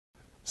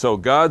So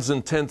God's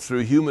intent through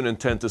human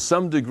intent, to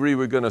some degree,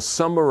 we're going to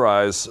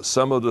summarize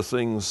some of the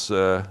things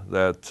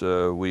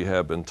that we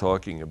have been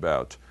talking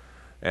about.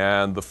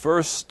 And the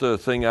first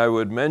thing I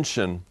would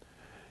mention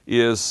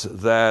is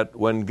that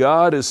when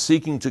God is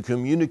seeking to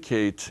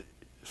communicate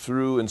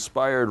through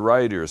inspired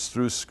writers,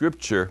 through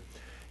Scripture,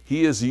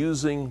 He is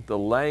using the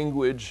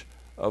language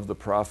of the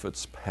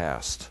prophets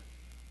past.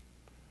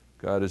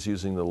 God is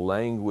using the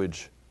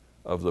language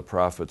of the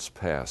prophets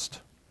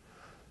past.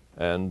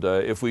 And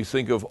if we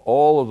think of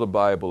all of the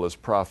Bible as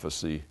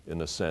prophecy,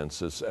 in a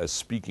sense, as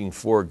speaking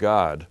for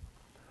God,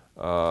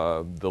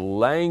 the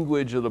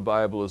language of the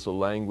Bible is the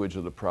language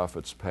of the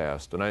prophets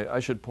past. And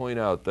I should point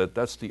out that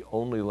that's the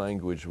only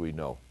language we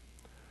know.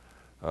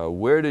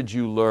 Where did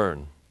you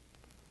learn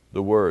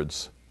the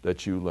words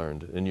that you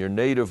learned? In your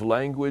native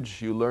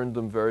language, you learned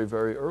them very,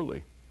 very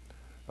early.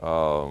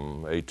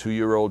 A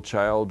 2-year-old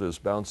child is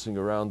bouncing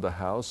around the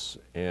house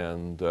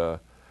and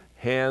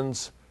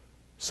hands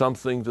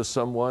something to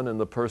someone, and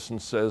the person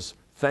says,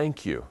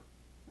 "Thank you."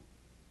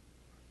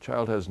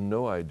 Child has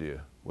no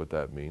idea what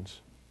that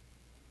means.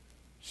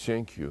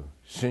 Thank you,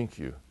 thank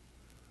you.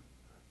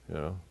 You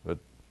know, but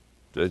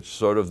it's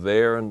sort of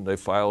there, and they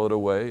file it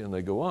away and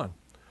they go on.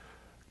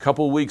 A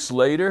couple weeks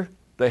later,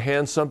 they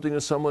hand something to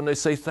someone, they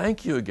say,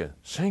 "Thank you" again.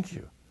 Thank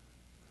you.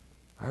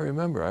 I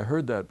remember, I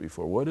heard that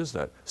before. What is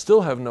that?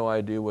 Still have no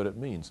idea what it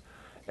means.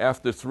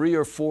 After 3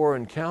 or 4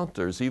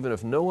 encounters, even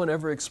if no one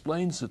ever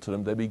explains it to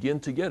them, they begin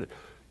to get it.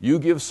 You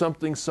give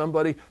something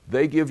somebody,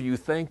 they give you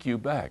thank you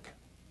back.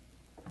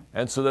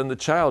 And so then the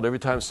child, every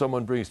time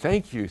someone brings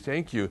thank you,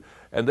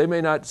 and they may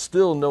not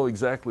still know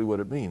exactly what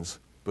it means,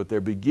 but they're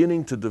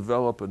beginning to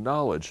develop a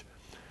knowledge.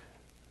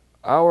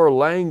 Our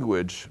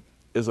language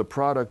is a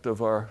product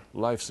of our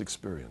life's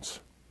experience.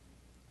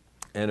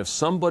 And if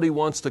somebody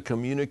wants to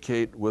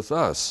communicate with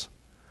us,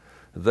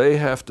 they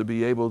have to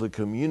be able to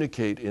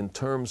communicate in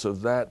terms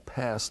of that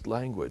past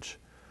language,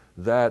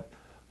 that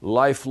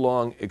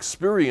lifelong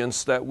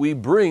experience that we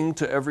bring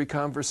to every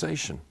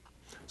conversation.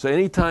 So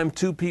anytime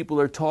 2 people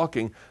are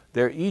talking,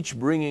 they're each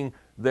bringing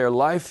their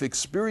life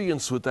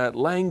experience with that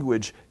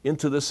language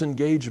into this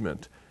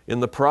engagement. In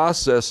the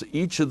process,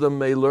 each of them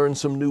may learn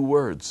some new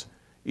words.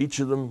 Each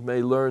of them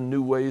may learn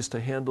new ways to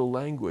handle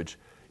language.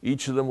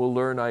 Each of them will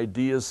learn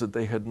ideas that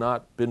they had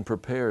not been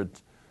prepared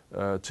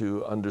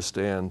to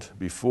understand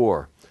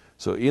before.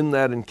 So in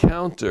that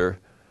encounter,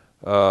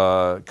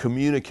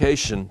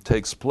 communication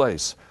takes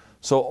place.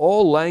 So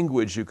all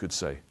language, you could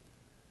say,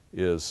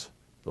 is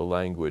the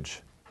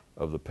language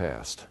of the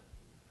past.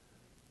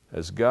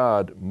 As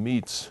God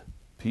meets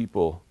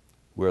people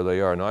where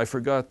they are. Now, I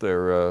forgot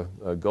there,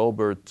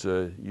 Gulbert,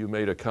 you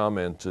made a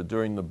comment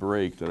during the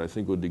break that I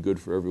think would be good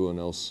for everyone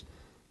else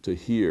to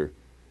hear.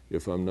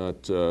 If I'm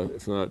not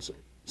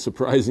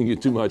surprising you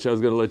too much, I was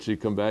going to let you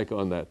come back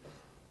on that.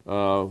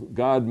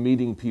 God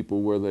meeting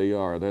people where they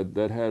are,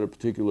 that had a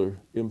particular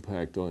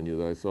impact on you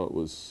that I thought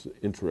was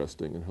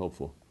interesting and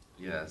helpful.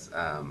 Yes,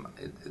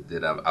 it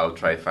did. I'll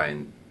try to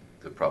find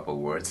the proper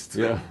words.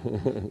 Yeah,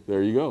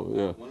 there you go.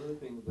 Yeah, one of the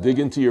things dig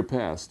into your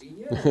past.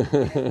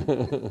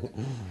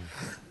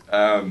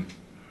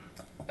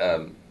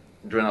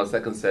 During our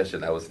second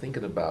session, I was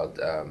thinking about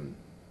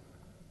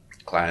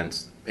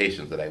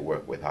patients that I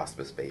work with,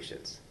 hospice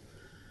patients,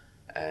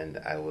 and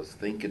I was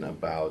thinking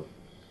about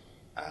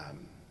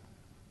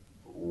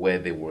where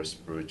they were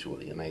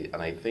spiritually, and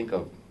I think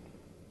of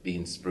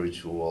being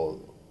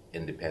spiritual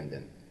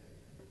independent.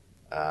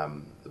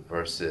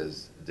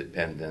 Versus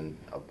dependent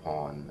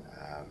upon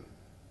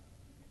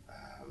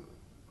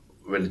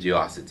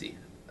religiosity,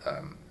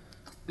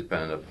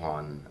 dependent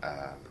upon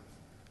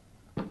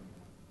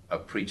a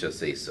preacher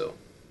say so.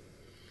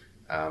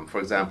 For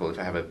example, if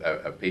I have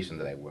a patient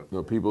that I work with.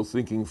 No, people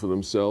thinking for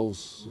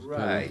themselves.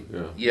 Right.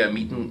 Kind of, yeah,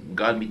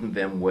 God meeting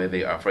them where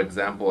they are. For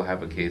example, I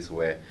have a case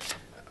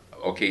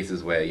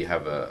cases where you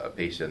have a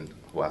patient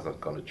who hasn't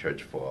gone to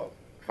church for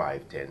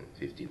 5, 10,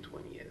 15,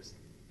 20 years.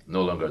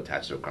 No longer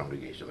attached to a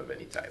congregation of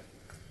any type.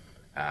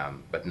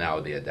 But now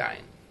they are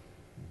dying.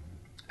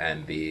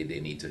 And they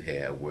need to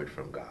hear a word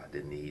from God.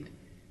 They need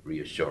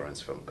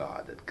reassurance from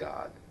God that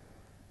God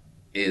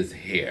is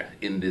here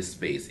in this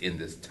space, in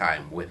this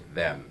time with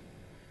them.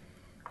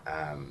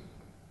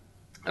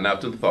 And I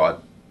often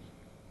thought,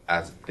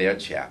 as their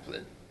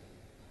chaplain,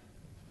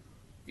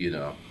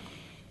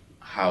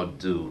 how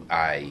do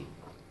I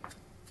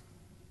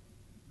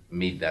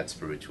meet that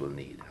spiritual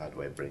need? How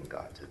do I bring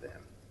God to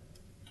them?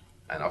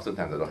 And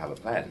oftentimes I don't have a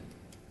plan.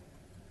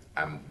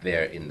 I'm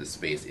there in the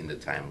space, in the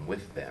time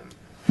with them.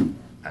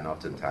 And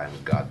oftentimes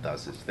God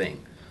does His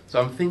thing.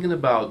 So I'm thinking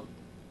about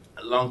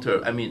long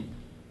term,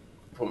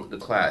 from the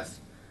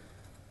class,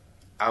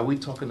 are we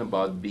talking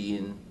about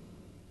being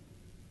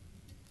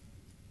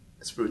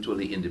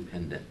spiritually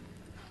independent,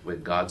 where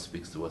God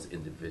speaks to us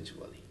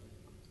individually?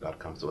 God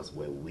comes to us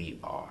where we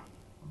are,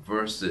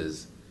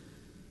 versus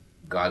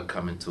God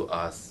coming to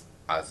us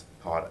as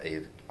part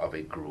of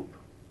a group,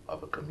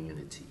 of a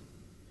community,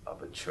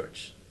 of a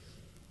church?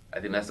 I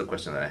think that's the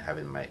question that I have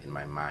in my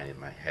mind, in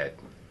my head.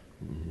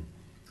 Mm-hmm.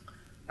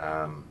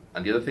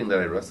 And the other thing that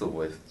I wrestle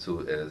with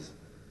too is,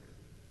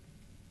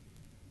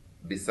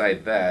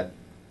 beside that,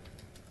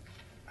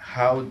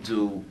 how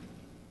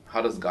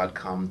does God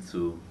come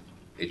to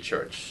a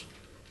church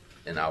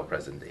in our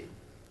present day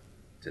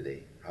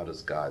today? How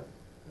does God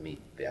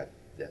meet that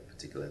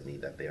particular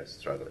need that they are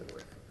struggling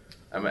with?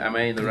 Am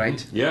I in the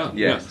right? Yeah.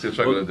 Yes, to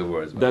struggle with the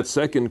words. That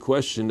second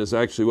question is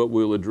actually what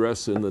we'll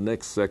address in the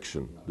next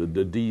section. The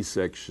D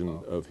section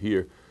of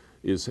here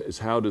is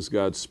how does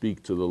God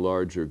speak to the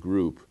larger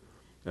group?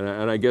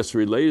 And I guess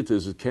related to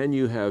this is, can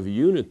you have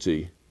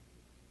unity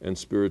and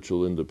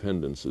spiritual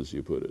independence, as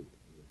you put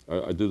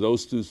it? Do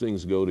those two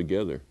things go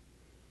together?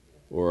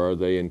 Or are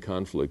they in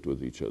conflict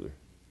with each other?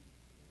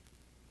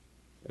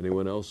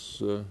 Anyone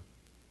else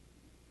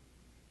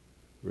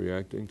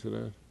reacting to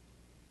that?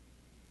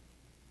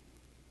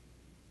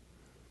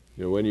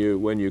 You know,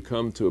 when you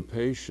come to a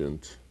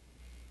patient,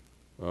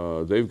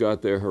 they've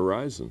got their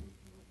horizon.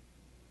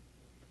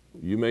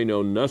 You may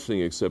know nothing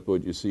except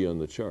what you see on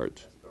the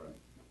chart.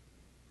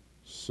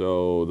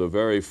 So the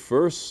very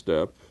first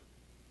step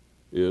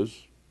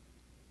is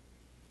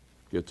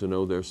get to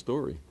know their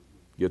story,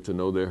 get to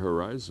know their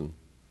horizon,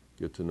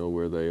 get to know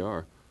where they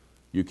are.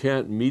 You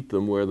can't meet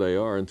them where they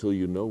are until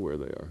you know where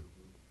they are.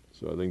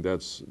 So I think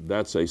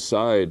that's a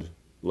side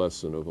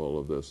lesson of all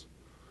of this.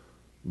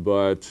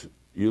 But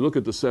you look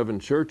at the 7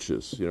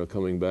 churches, you know,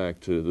 coming back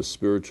to the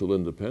spiritual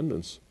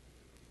independence,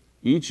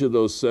 each of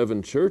those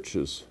 7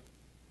 churches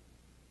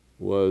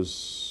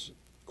was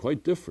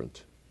quite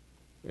different,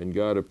 and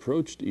God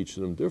approached each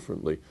of them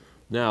differently.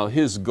 Now,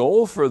 his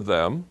goal for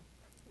them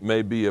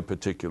may be a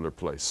particular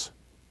place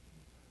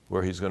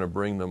where he's going to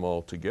bring them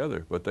all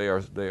together, but they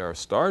are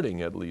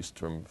starting at least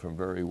from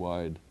very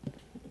wide,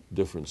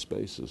 different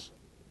spaces.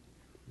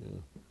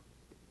 Yeah.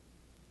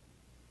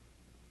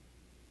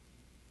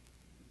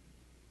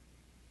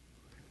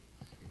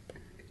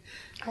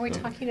 Are we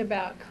talking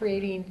about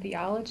creating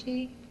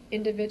theology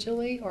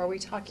individually, or are we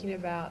talking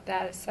about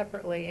that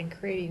separately and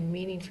creating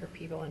meaning for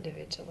people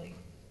individually?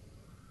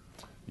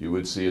 You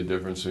would see a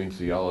difference between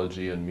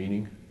theology and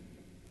meaning?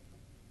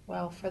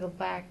 Well, for the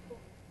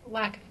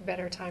lack of a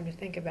better time to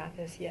think about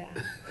this, yeah.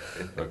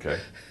 Okay.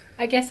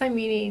 I guess I'm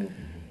meaning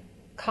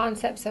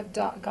concepts of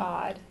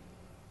God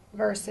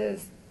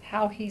versus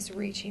how he's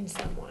reaching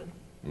someone.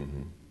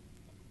 Mm-hmm.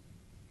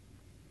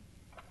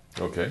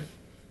 Okay.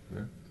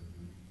 Yeah.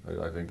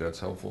 I think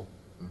that's helpful.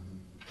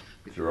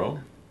 Mm-hmm.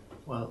 Jerome?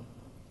 Well,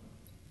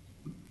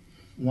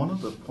 one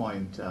of the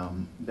points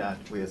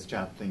that we as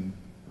chaplain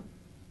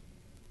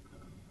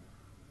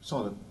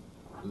sort of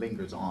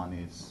lingers on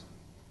is,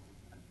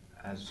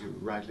 as you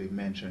rightly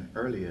mentioned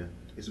earlier,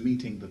 is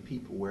meeting the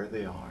people where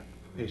they are,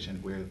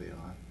 patient where they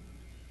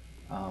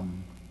are.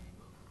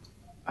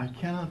 I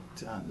cannot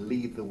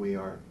leave the way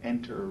or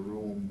enter a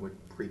room with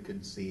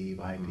preconceived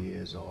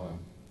ideas, or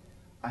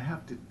I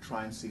have to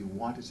try and see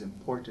what is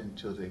important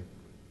to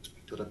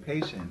the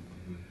patient.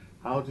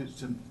 How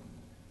does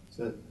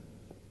so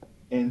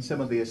in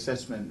some of the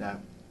assessment that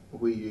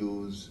we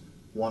use,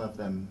 one of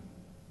them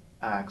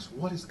asks,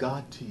 "What is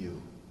God to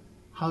you?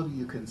 How do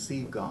you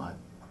conceive God?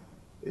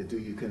 Do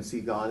you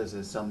conceive God as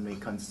some may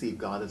conceive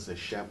God as a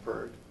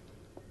shepherd?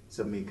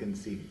 Some may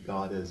conceive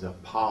God as a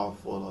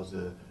powerful,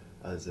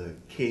 as a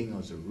king,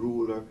 as a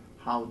ruler.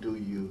 How do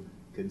you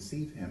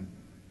conceive him?"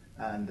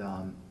 And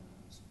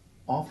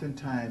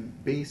oftentimes,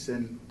 based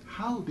on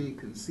how they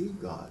conceive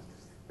God,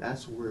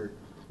 that's where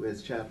we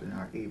as chaplain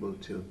are able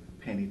to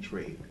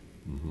penetrate,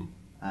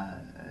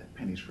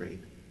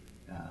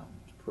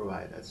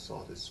 provide that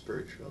sort of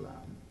spiritual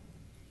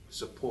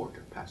support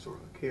or pastoral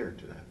care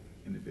to that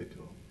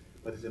individual.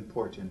 But it's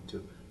important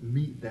to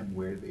meet them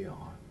where they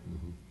are.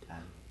 Mm-hmm.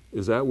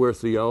 Is that where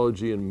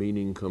theology and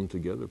meaning come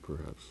together,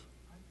 perhaps?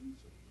 I think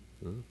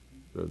so.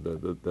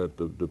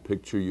 That the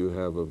picture you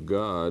have of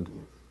God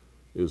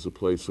is a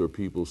place where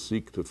people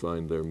seek to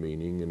find their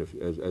meaning, and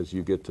as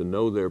you get to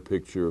know their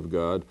picture of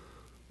God,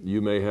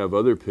 you may have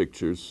other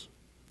pictures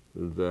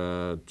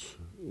that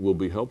will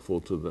be helpful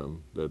to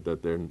them,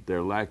 that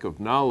their lack of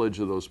knowledge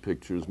of those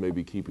pictures may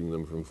be keeping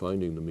them from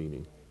finding the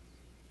meaning.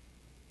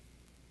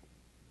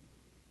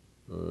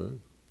 All right.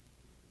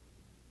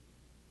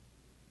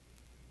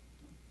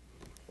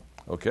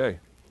 Okay.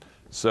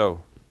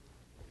 So,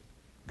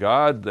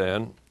 God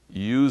then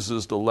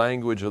uses the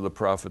language of the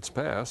prophets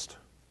past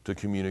to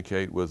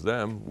communicate with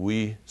them.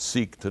 We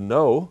seek to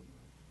know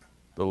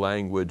the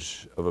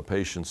language of a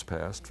patient's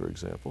past, for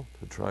example,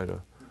 to try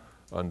to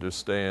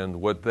understand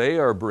what they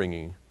are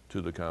bringing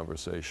to the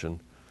conversation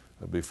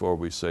before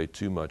we say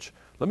too much.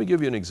 Let me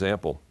give you an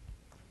example.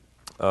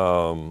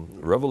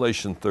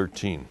 Revelation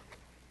 13.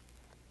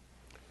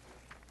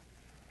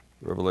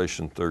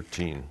 Revelation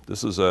 13.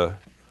 This is a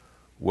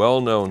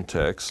well-known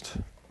text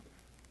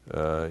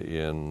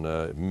in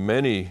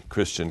many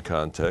Christian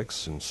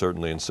contexts, and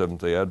certainly in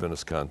Seventh-day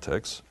Adventist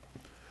contexts.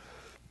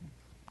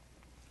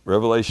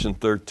 Revelation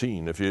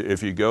 13. If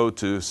you go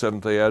to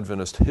Seventh-day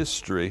Adventist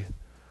history,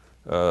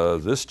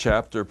 this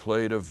chapter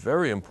played a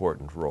very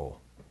important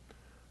role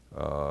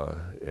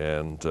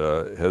and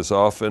has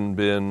often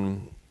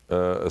been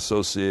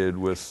associated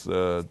with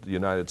the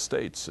United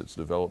States, its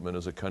development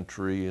as a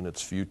country and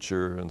its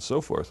future and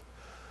so forth.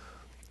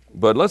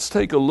 But let's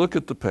take a look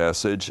at the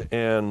passage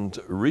and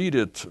read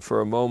it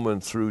for a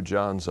moment through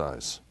John's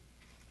eyes.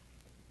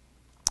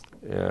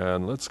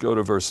 And let's go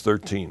to verse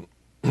 13.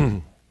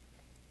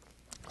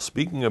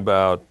 Speaking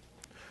about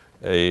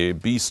a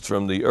beast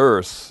from the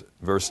earth,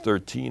 verse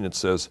 13, it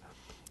says,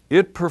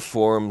 "It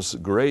performs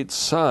great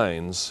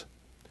signs,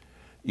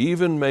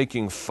 even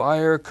making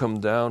fire come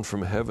down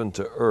from heaven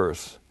to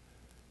earth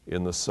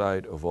in the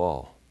sight of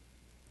all."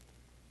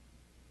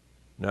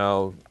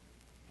 Now,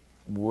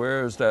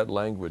 where is that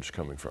language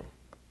coming from?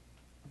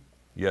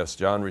 Yes,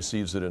 John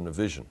receives it in a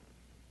vision.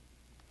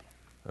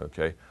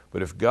 Okay,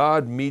 but if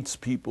God meets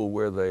people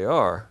where they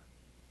are,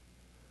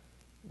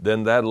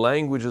 then that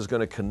language is going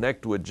to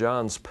connect with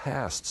John's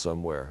past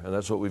somewhere, and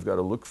that's what we've got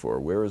to look for.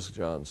 Where is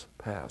John's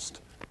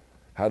past?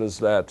 How does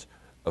that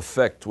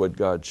affect what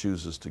God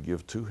chooses to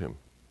give to him?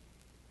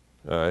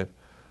 All right,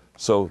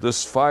 so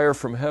this fire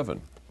from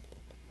heaven,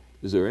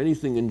 is there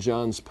anything in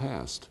John's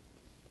past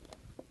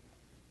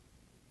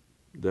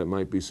that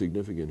might be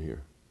significant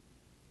here?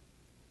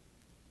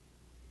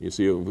 You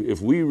see,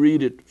 if we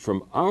read it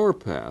from our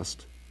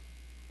past,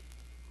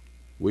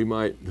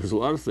 there's a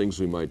lot of things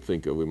we might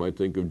think of. We might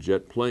think of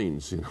jet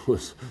planes,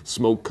 with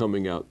smoke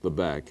coming out the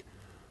back,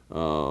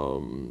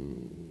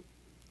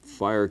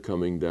 fire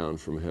coming down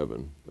from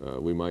heaven.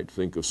 We might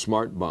think of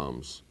smart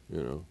bombs,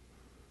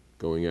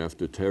 going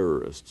after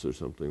terrorists or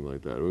something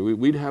like that.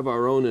 We'd have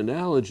our own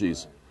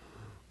analogies,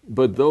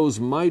 but those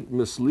might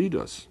mislead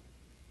us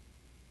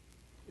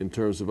in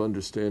terms of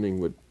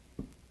understanding what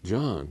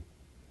John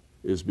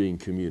is being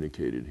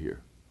communicated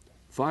here.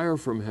 Fire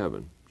from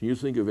heaven. Can you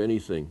think of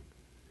anything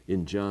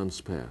in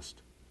John's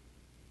past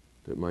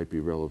that might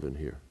be relevant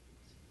here?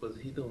 Was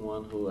he the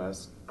one who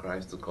asked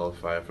Christ to call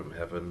fire from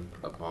heaven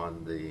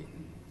upon the...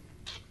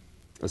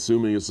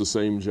 Assuming it's the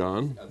same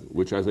John,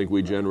 which I think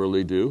we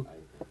generally do.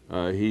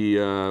 He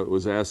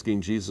was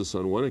asking Jesus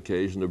on one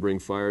occasion to bring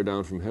fire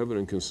down from heaven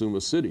and consume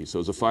a city. So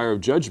it's a fire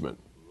of judgment.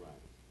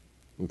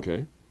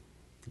 Okay?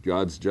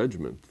 God's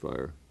judgment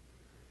fire.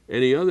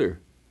 Any other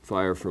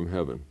fire from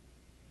heaven?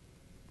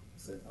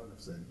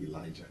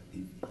 Elijah.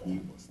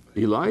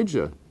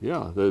 Elijah,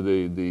 yeah,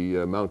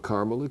 the Mount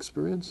Carmel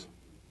experience.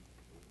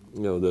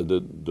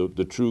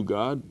 The true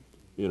God,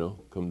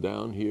 come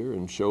down here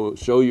and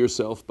show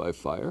yourself by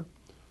fire.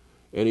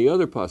 Any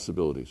other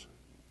possibilities?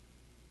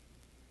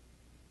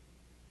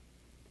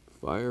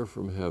 Fire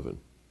from heaven.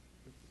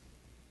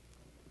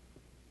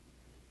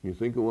 You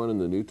think of one in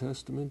the New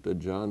Testament that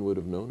John would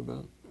have known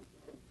about?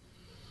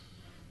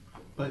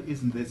 But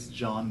isn't this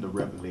John the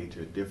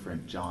Revelator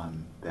different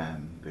John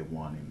than the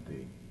one in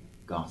the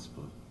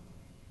Gospel?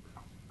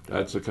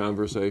 That's a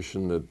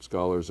conversation that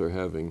scholars are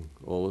having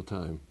all the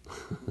time.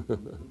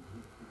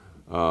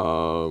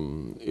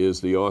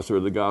 Is the author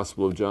of the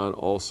Gospel of John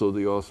also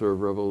the author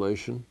of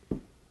Revelation?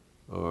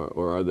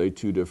 Or are they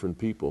two different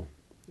people?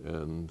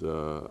 And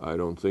I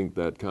don't think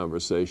that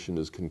conversation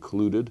is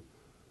concluded.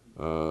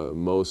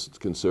 Most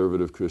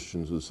conservative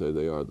Christians would say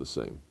they are the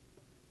same.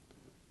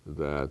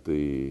 That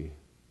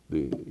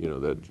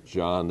that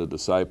John, the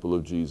disciple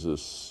of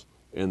Jesus,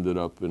 ended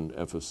up in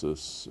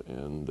Ephesus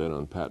and then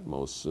on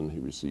Patmos, and he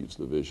receives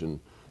the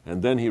vision,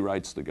 and then he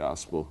writes the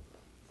gospel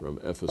from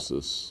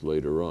Ephesus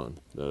later on.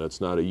 Now, that's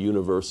not a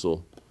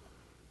universal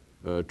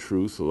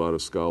truth. A lot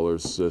of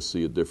scholars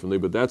see it differently,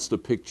 but that's the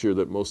picture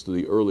that most of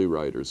the early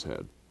writers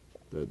had,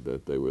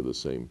 that they were the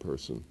same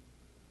person.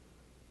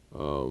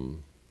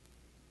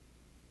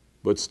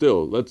 But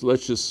still,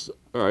 let's just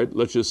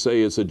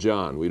say it's a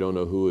John. We don't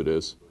know who it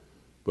is,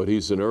 but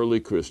he's an early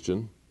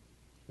Christian,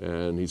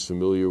 and he's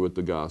familiar with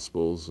the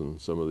Gospels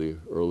and some of the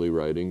early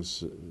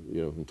writings,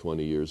 from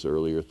 20 years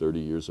earlier, 30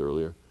 years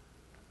earlier.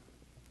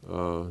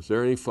 Is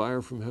there any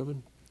fire from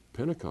heaven?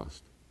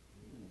 Pentecost.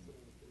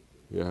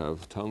 You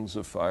have tongues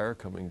of fire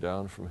coming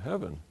down from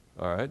heaven.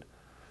 All right.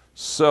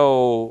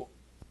 So,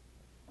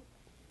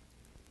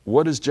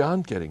 what is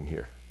John getting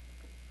here?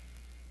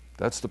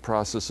 That's the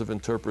process of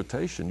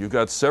interpretation. You've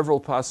got several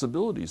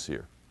possibilities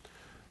here.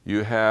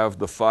 You have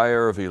the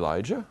fire of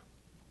Elijah,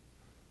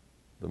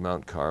 the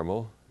Mount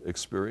Carmel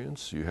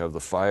experience. You have the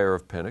fire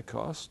of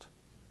Pentecost.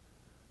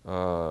 There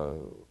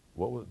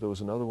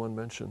was another one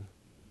mentioned.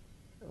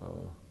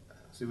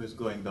 So he was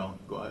going down,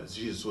 as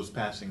Jesus was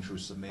passing through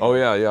Samaria. Oh,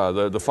 yeah,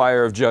 the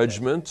fire of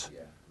judgment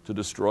to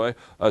destroy.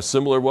 A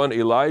similar one,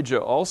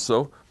 Elijah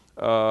also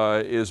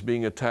is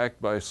being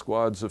attacked by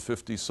squads of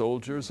 50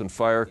 soldiers, and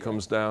fire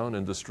comes down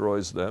and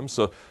destroys them.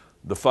 So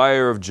the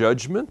fire of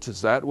judgment,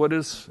 is that what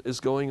is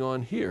going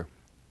on here?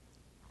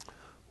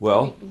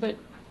 Well, but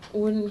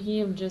wouldn't he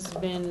have just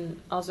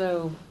been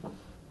also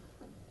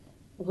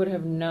would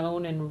have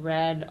known and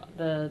read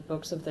the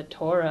books of the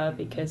Torah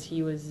because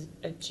he was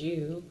a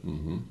Jew?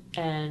 Mm-hmm.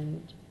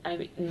 And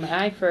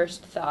my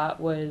first thought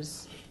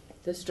was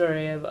the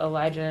story of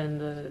Elijah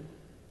and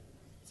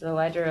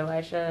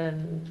Elisha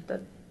and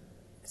the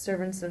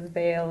servants of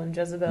Baal and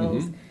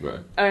Jezebel's. Mm-hmm. Right.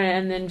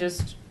 And then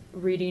just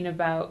reading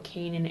about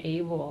Cain and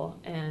Abel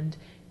and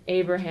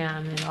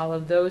Abraham and all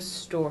of those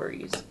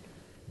stories.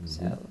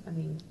 So, I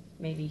mean,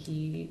 maybe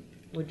he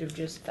would have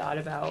just thought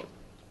about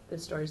the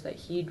stories that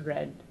he'd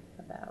read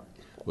about.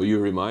 Well, you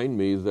remind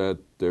me that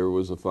there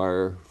was a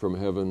fire from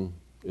heaven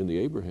in the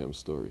Abraham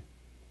story.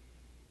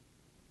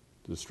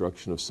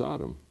 Destruction of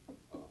Sodom.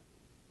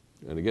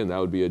 And again, that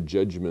would be a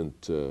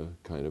judgment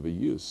kind of a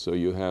use. So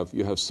you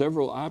have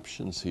several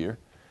options here,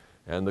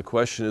 and the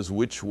question is,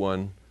 which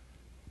one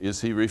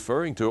is he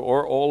referring to,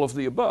 or all of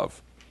the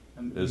above?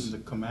 And in the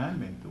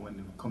commandment, when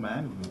the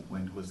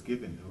commandment was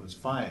given, there was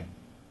fire.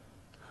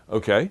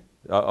 Okay,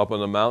 up on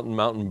the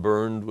mountain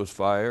burned with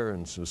fire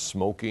and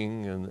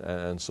smoking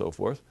and so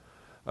forth.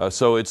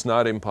 So it's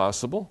not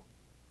impossible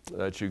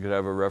that you could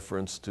have a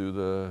reference to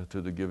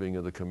the giving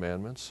of the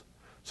commandments.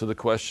 So the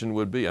question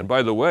would be, and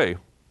by the way,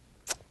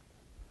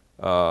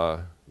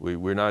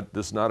 we're not.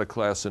 This is not a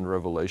class in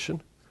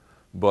Revelation,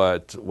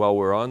 but while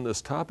we're on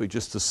this topic,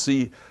 just to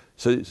see,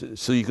 so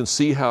you can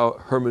see how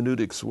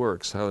hermeneutics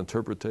works, how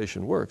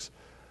interpretation works.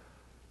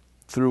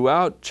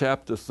 Throughout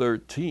chapter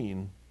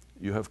 13,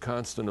 you have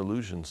constant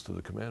allusions to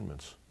the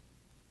commandments.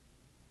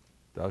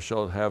 Thou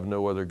shalt have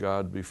no other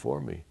god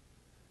before me,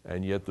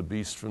 and yet the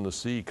beast from the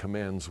sea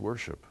commands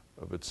worship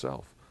of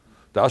itself.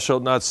 Thou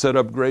shalt not set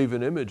up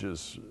graven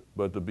images,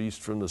 but the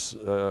beast from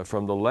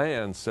the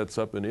land sets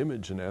up an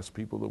image and asks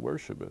people to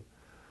worship it.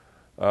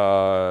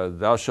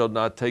 Thou shalt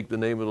not take the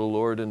name of the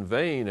Lord in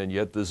vain, and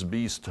yet this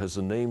beast has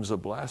the names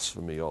of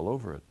blasphemy all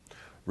over it.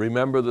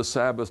 Remember the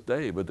Sabbath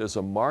day, but there's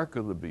a mark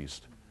of the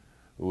beast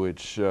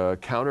which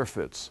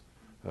counterfeits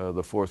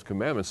the fourth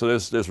commandment. So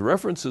there's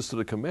references to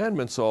the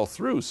commandments all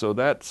through. So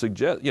that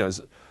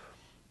suggests,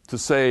 to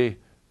say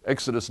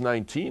Exodus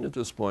 19 at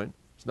this point,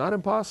 it's not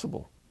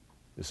impossible.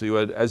 You see,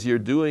 as you're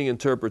doing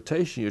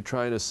interpretation, you're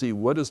trying to see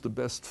what is the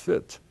best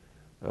fit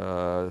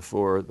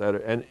for that.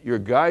 And your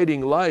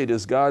guiding light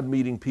is God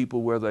meeting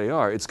people where they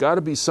are. It's got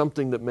to be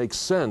something that makes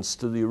sense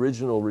to the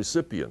original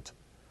recipient.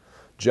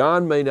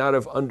 John may not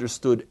have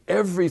understood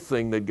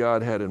everything that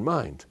God had in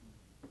mind,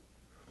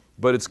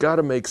 but it's got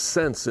to make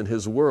sense in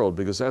his world,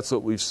 because that's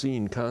what we've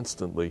seen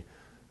constantly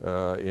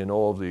in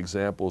all of the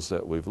examples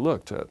that we've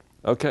looked at.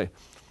 Okay.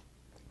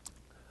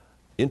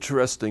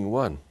 Interesting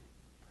one.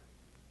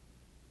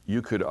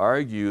 You could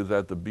argue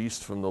that the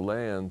beast from the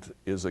land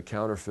is a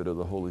counterfeit of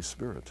the Holy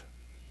Spirit,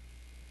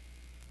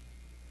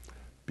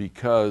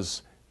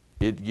 because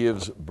it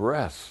gives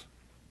breath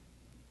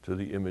to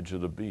the image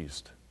of the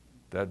beast.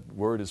 That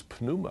word is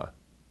pneuma,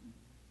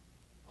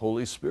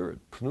 Holy Spirit,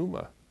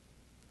 pneuma.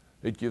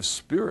 It gives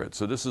spirit.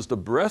 So this is the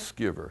breath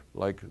giver,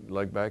 like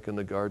back in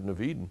the Garden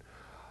of Eden.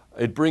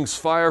 It brings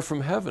fire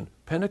from heaven,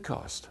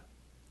 Pentecost.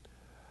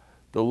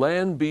 The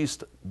land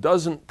beast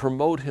doesn't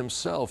promote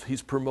himself,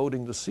 he's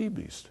promoting the sea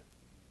beast,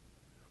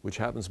 which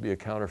happens to be a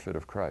counterfeit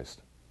of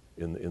Christ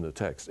in the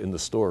text, in the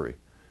story.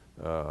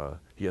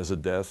 He has a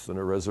death and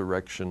a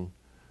resurrection,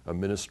 a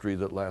ministry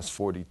that lasts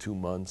 42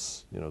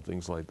 months,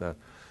 things like that.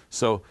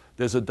 So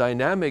there's a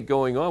dynamic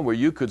going on where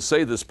you could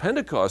say this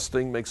Pentecost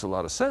thing makes a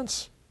lot of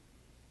sense.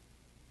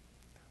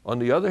 On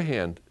the other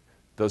hand,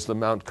 does the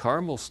Mount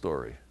Carmel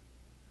story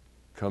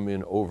come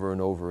in over and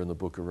over in the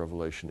book of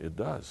Revelation? It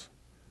does.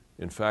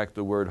 In fact,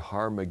 the word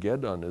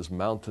Har-Megiddon is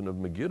mountain of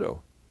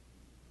Megiddo.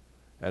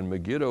 And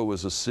Megiddo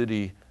was a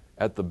city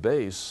at the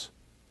base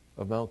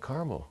of Mount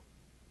Carmel.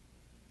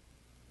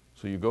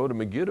 So you go to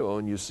Megiddo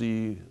and you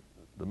see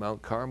the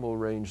Mount Carmel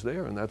range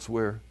there, and that's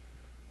where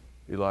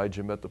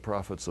Elijah met the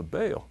prophets of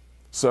Baal.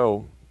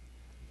 So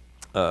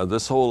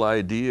this whole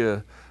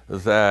idea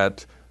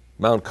that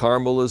Mount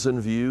Carmel is in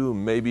view,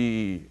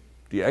 maybe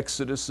the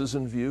Exodus is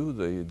in view,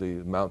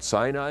 the Mount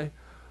Sinai,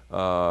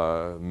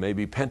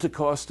 maybe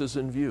Pentecost is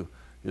in view.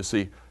 You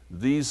see,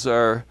 these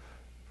are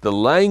the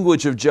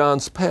language of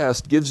John's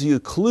past gives you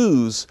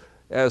clues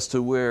as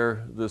to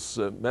where this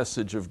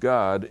message of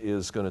God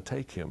is going to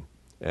take him.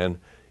 And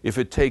if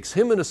it takes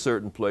him in a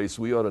certain place,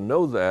 we ought to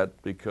know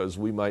that, because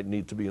we might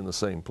need to be in the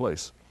same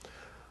place.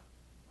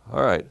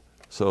 All right,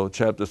 so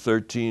chapter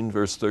 13,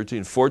 verse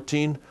 13.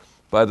 14,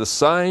 by the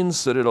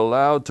signs that it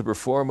allowed to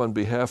perform on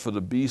behalf of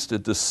the beast,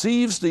 it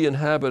deceives the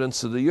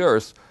inhabitants of the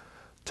earth,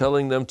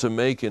 telling them to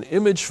make an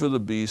image for the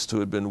beast who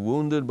had been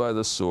wounded by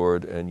the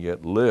sword and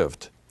yet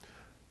lived.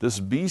 This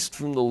beast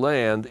from the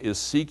land is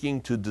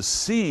seeking to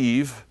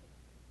deceive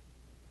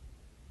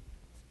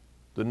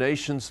the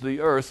nations of the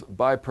earth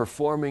by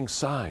performing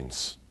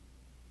signs.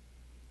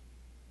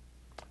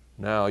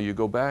 Now, you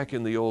go back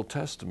in the Old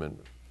Testament.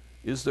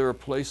 Is there a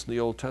place in the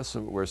Old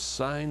Testament where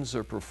signs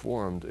are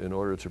performed in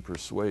order to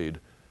persuade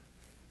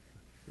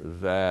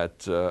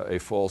that a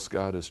false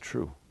god is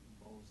true?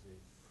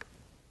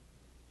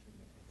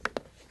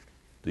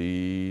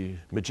 The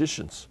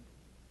magicians,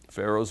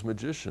 Pharaoh's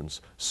magicians,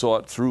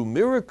 sought through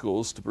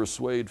miracles to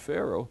persuade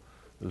Pharaoh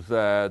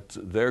that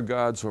their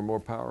gods were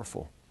more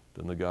powerful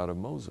than the God of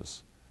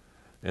Moses.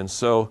 And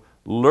so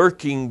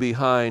lurking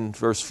behind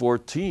verse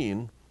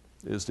 14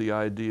 is the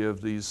idea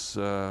of these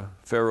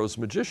Pharaoh's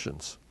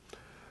magicians.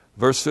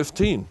 Verse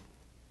 15,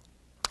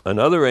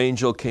 another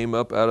angel came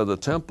up out of the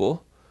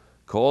temple,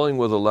 calling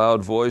with a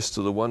loud voice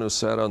to the one who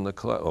sat on the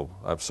cloud. Oh,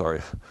 I'm sorry.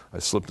 I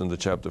slipped into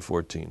chapter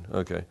 14.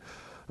 Okay.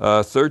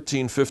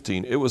 13,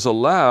 15. It was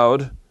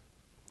allowed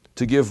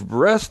to give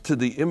breath to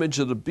the image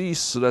of the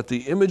beast so that the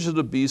image of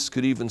the beast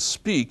could even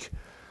speak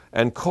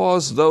and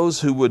cause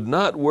those who would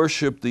not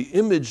worship the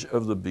image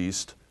of the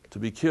beast to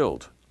be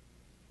killed.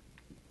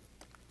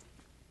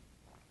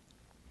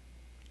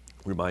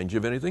 Remind you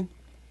of anything?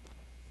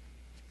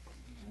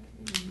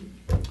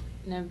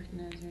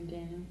 Nebuchadnezzar and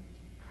Daniel.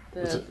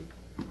 The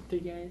three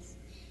guys.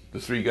 The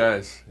three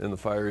guys in the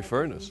fiery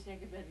furnace.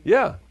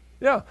 Yeah,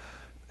 yeah.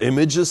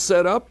 Image is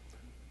set up,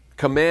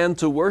 command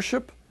to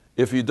worship.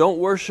 If you don't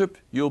worship,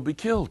 you'll be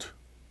killed.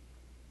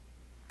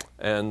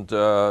 And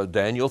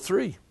Daniel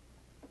 3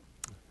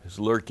 is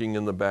lurking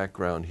in the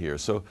background here.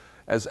 So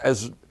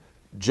as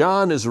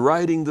John is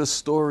writing this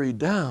story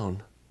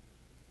down,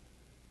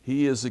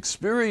 he is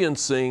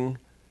experiencing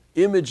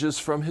images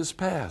from his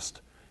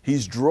past.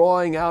 He's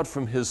drawing out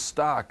from his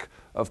stock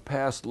of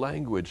past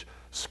language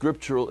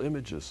scriptural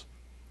images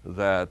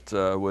that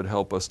would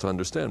help us to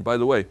understand. By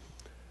the way,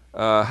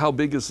 how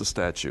big is the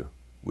statue?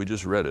 We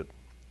just read it.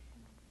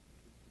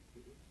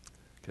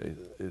 Okay,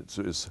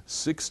 it's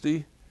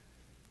 60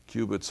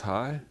 cubits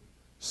high,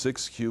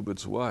 6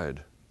 cubits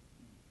wide.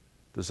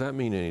 Does that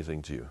mean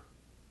anything to you?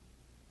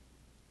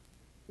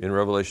 In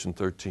Revelation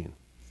 13.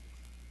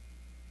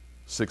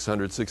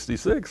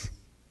 666.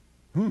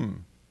 All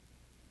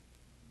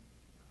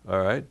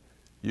right.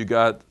 You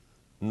got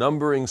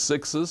numbering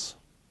sixes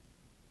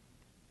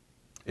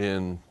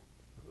in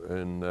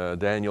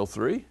Daniel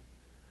 3.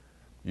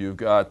 You've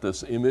got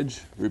this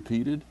image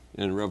repeated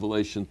in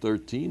Revelation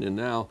 13. And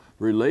now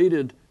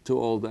related to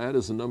all that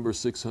is the number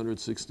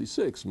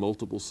 666,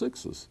 multiple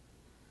sixes.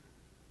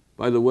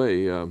 By the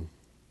way,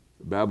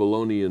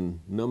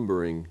 Babylonian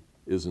numbering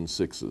is in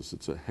sixes.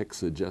 It's a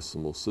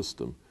hexadecimal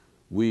system.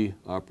 We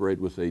operate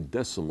with a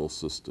decimal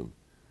system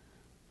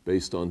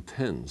based on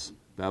tens.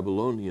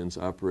 Babylonians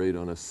operate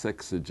on a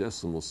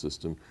sexagesimal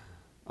system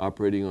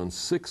operating on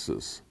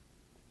sixes.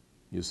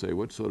 You say,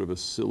 what sort of a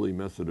silly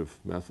method of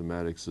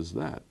mathematics is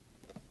that?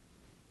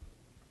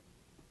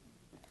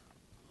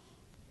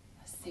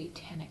 A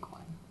satanic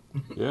one.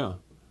 Yeah,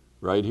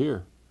 right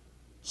here.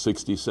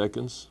 60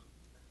 seconds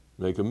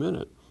make a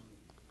minute.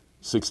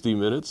 60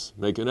 minutes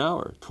make an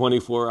hour.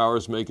 24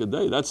 hours make a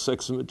day. That's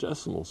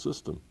sexagesimal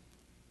system.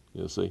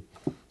 You see?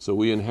 So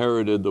we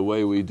inherited the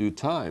way we do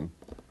time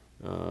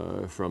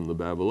from the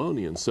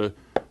Babylonians. So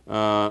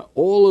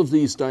all of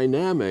these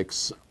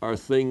dynamics are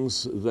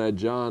things that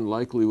John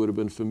likely would have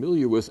been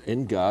familiar with,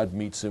 and God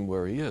meets him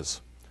where he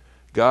is.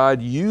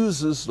 God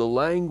uses the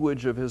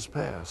language of his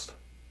past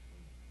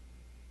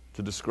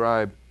to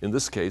describe, in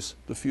this case,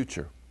 the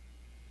future.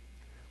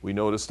 We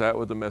noticed that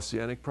with the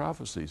Messianic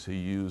prophecies. He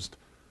used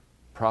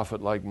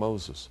prophet like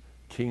Moses,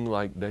 king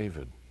like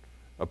David,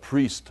 a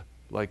priest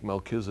like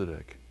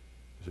Melchizedek.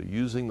 So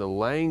using the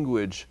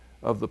language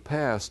of the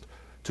past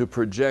to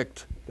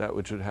project that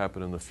which would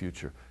happen in the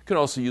future. You can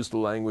also use the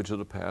language of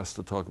the past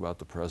to talk about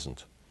the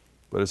present,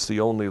 but it's the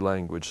only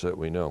language that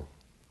we know.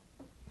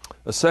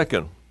 A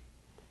second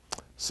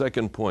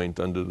point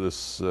under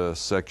this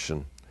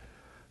section,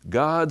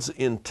 God's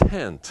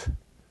intent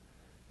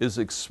is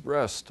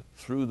expressed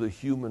through the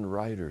human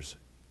writer's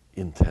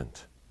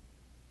intent.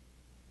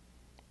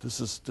 This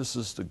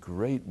is the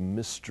great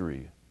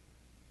mystery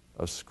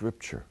of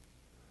Scripture.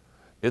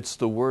 It's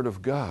the Word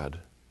of God,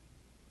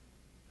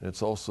 and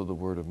it's also the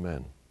Word of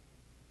men.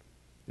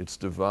 It's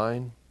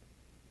divine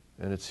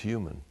and it's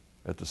human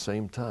at the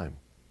same time.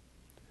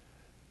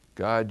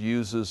 God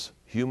uses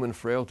human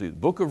frailty. The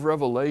book of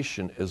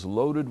Revelation is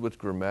loaded with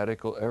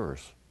grammatical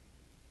errors.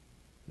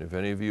 If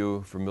any of you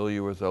are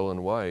familiar with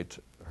Ellen White,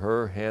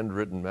 her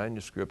handwritten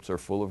manuscripts are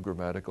full of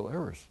grammatical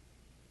errors.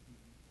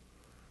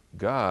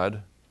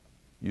 God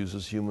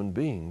uses human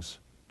beings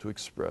to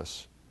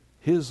express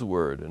His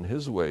word and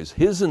His ways.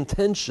 His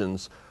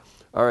intentions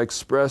are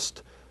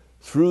expressed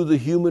through the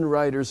human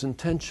writer's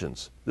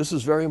intentions. This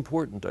is very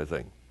important, I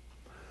think,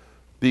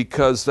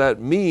 because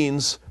that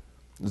means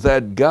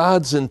that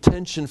God's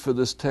intention for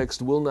this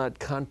text will not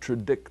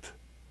contradict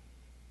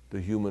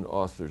the human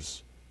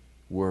author's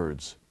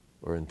words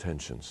or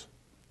intentions.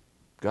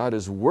 God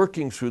is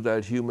working through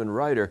that human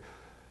writer.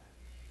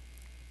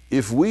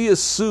 If we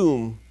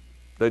assume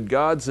that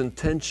God's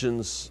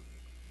intentions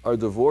are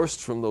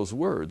divorced from those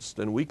words,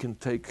 then we can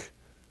take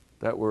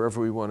that wherever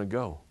we want to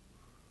go.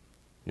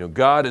 You know,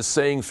 God is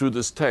saying through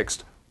this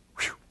text,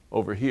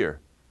 over here.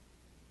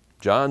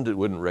 John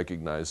wouldn't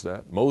recognize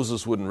that.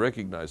 Moses wouldn't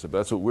recognize it. But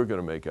that's what we're going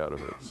to make out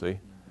of it, see?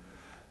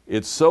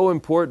 It's so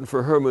important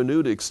for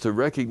hermeneutics to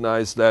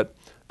recognize that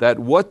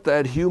what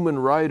that human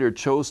writer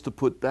chose to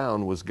put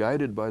down was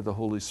guided by the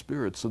Holy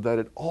Spirit so that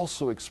it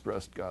also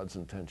expressed God's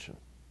intention.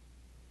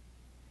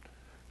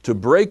 To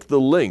break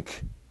the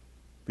link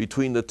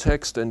between the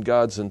text and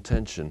God's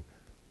intention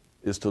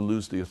is to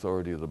lose the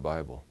authority of the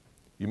Bible.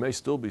 You may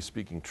still be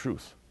speaking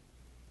truth,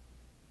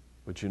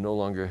 but you no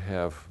longer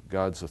have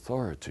God's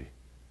authority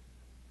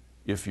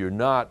if you're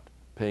not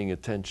paying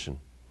attention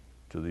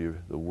to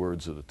the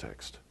words of the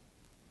text.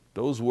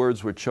 Those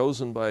words were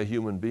chosen by a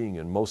human being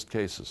in most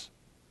cases,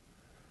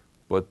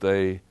 but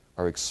they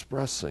are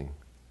expressing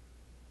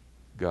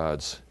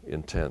God's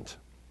intent.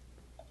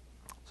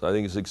 So I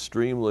think it's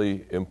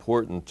extremely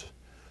important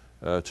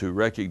to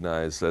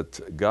recognize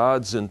that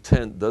God's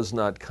intent does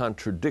not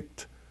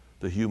contradict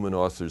the human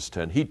author's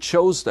intent. He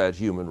chose that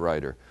human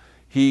writer.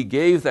 He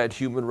gave that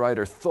human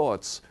writer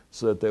thoughts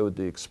so that they would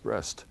be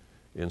expressed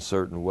in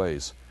certain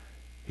ways.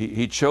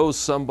 He chose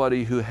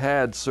somebody who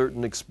had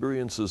certain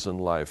experiences in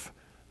life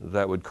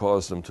that would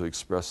cause them to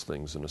express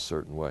things in a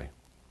certain way.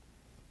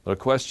 A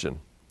question: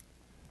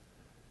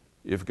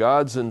 if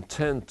God's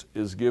intent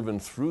is given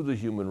through the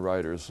human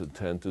writer's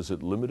intent, is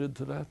it limited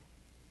to that?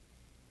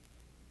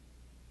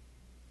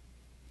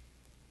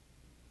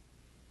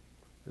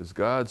 Is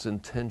God's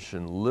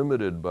intention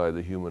limited by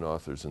the human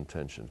author's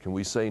intention? Can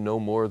we say no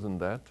more than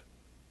that?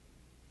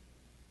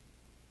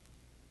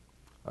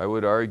 I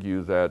would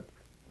argue that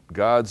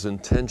God's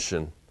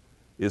intention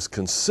is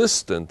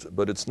consistent,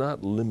 but it's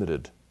not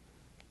limited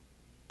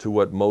to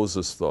what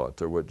Moses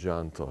thought or what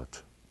John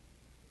thought.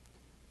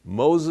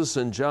 Moses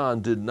and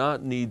John did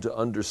not need to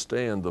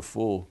understand the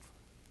full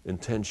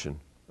intention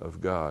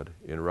of God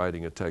in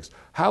writing a text.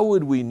 How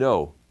would we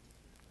know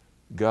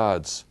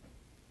God's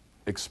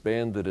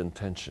expanded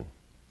intention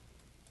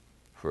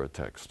for a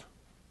text?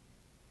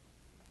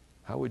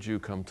 How would you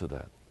come to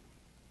that?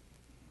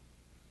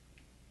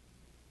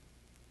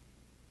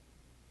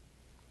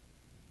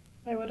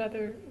 By what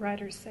other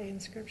writers say in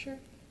Scripture?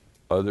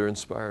 Other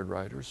inspired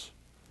writers.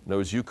 Now,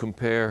 as you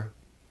compare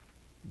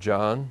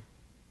John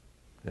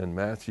and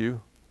Matthew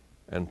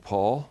and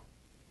Paul,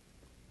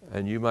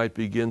 and you might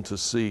begin to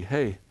see,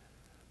 hey,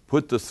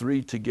 put the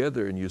three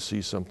together and you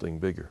see something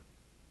bigger.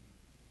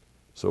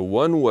 So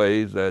one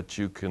way that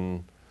you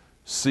can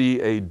see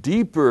a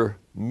deeper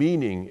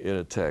meaning in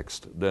a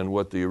text than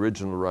what the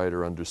original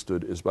writer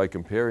understood is by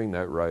comparing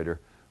that writer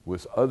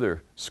with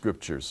other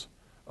scriptures,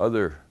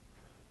 other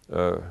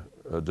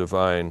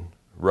divine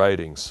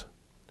writings.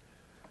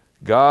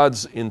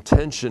 God's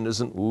intention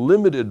isn't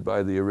limited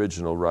by the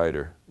original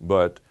writer,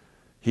 but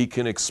he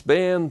can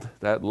expand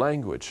that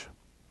language.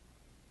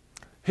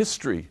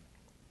 History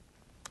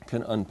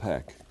can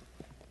unpack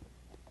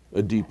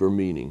a deeper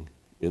meaning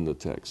in the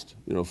text.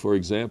 You know, for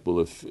example,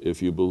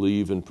 if you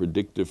believe in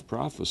predictive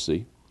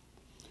prophecy,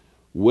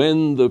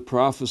 when the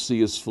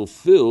prophecy is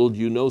fulfilled,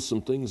 you know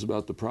some things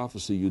about the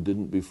prophecy you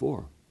didn't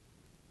before.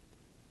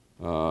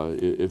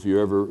 If you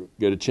ever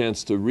get a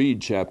chance to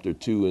read chapter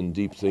 2 in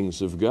Deep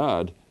Things of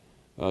God,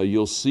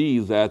 you'll see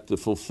that the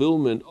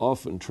fulfillment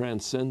often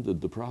transcended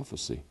the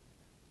prophecy.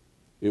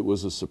 It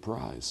was a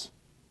surprise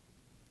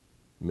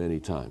many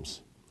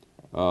times.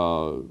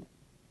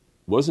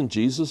 Wasn't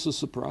Jesus a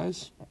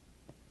surprise?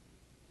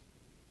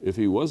 If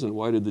he wasn't,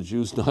 why did the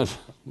Jews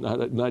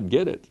not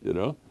get it, you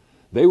know?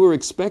 They were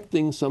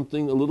expecting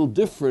something a little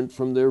different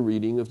from their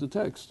reading of the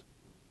text.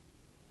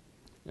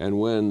 And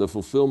when the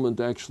fulfillment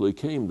actually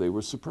came, they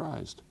were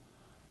surprised.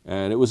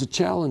 And it was a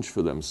challenge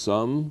for them.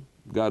 Some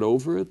got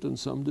over it and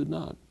some did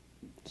not.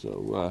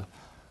 So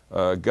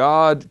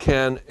God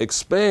can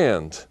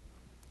expand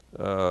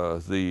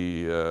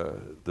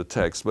the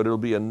text, but it'll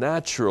be a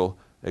natural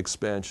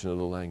expansion of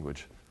the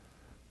language.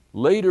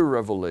 Later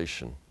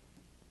revelation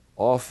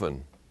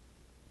often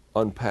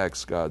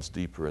unpacks God's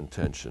deeper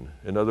intention.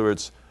 In other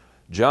words,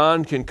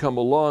 John can come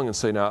along and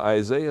say, now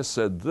Isaiah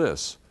said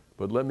this,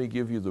 but let me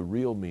give you the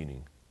real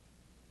meaning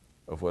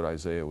of what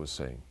Isaiah was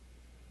saying.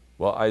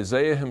 Well,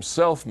 Isaiah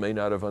himself may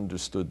not have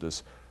understood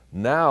this.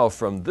 Now,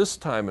 from this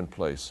time and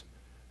place,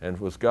 and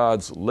with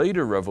God's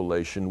later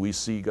revelation, we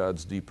see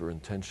God's deeper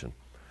intention.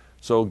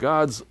 So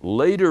God's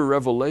later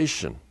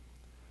revelation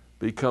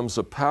becomes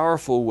a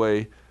powerful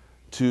way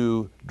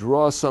to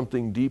draw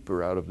something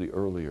deeper out of the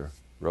earlier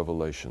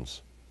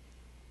revelations.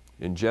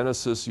 In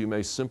Genesis, you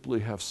may simply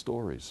have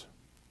stories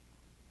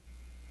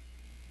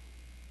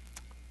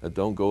that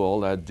don't go all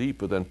that deep,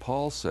 but then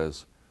Paul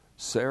says,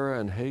 Sarah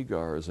and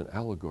Hagar is an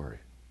allegory.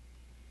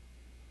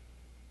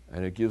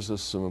 And it gives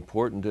us some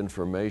important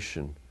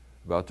information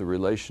about the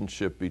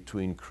relationship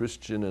between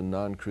Christian and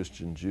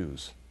non-Christian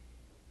Jews.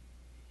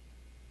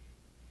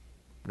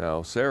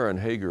 Now, Sarah and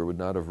Hagar would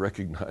not have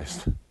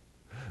recognized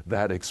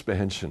that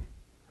expansion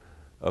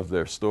of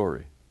their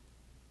story.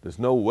 There's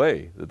no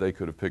way that they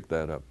could have picked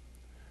that up.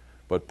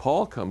 But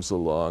Paul comes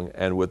along,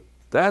 and with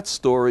that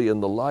story in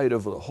the light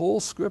of the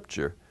whole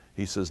Scripture,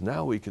 he says,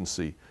 now we can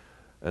see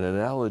an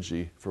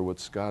analogy for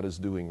what God is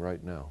doing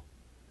right now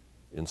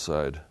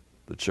inside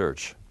the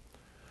church.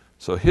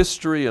 So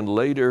history and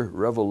later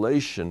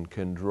revelation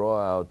can draw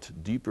out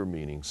deeper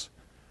meanings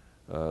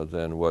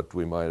than what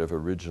we might have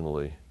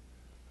originally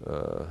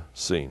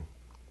seen.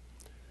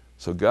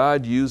 So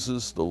God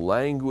uses the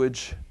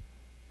language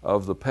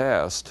of the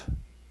past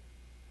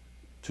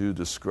to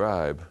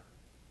describe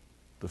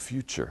the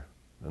future.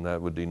 And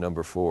that would be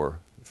number 4,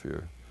 if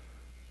you're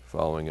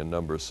following a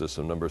number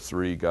system. Number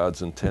 3,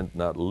 God's intent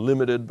not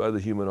limited by the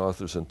human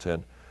author's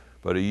intent,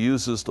 but he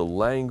uses the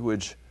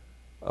language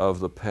of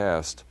the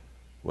past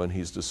when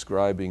he's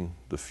describing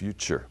the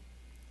future.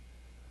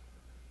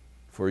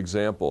 For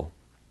example,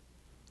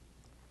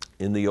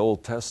 in the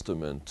Old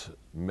Testament,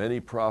 many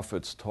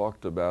prophets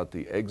talked about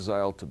the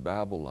exile to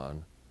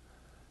Babylon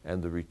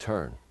and the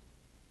return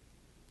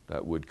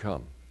that would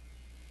come.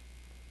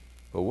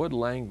 But what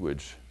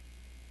language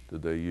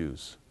did they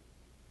use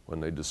when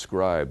they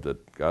described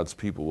that God's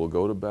people will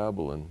go to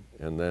Babylon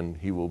and then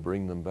He will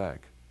bring them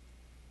back?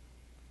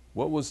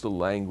 What was the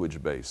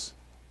language base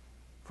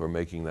for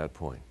making that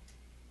point?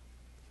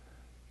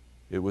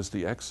 It was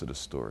the Exodus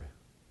story.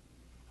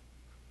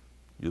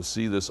 You'll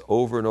see this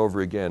over and over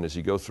again as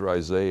you go through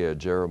Isaiah,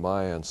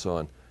 Jeremiah, and so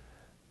on.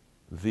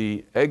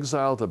 The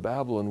exile to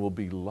Babylon will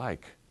be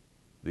like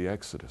the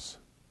Exodus.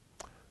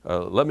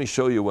 Let me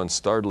show you one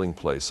startling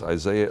place,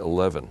 Isaiah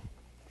 11.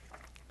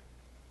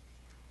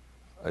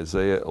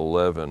 Isaiah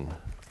 11,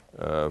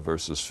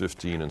 verses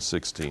 15 and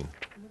 16.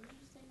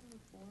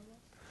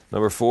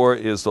 Number 4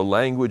 is the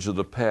language of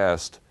the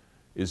past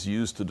is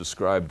used to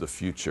describe the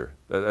future.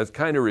 That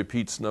kind of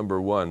repeats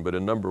number 1, but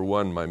in number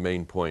 1, my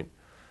main point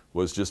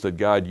was just that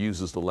God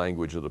uses the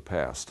language of the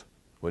past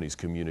when He's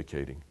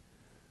communicating.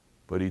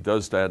 But He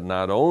does that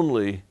not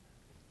only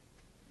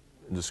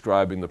in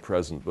describing the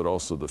present, but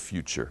also the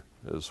future,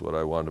 is what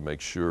I want to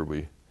make sure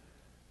we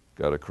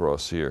got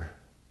across here.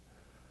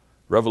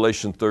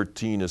 Revelation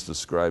 13 is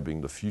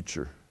describing the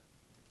future,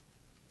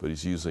 but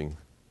He's using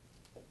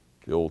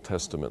the Old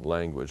Testament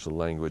language, the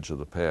language of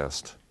the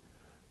past,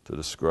 to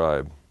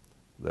describe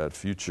that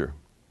future.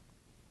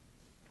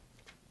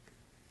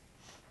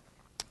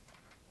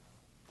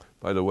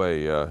 By the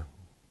way, I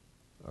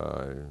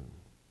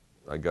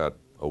got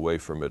away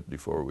from it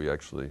before we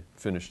actually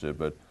finished it,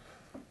 but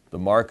the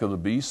mark of the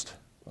beast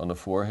on the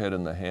forehead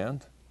and the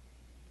hand,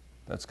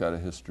 that's got a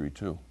history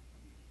too.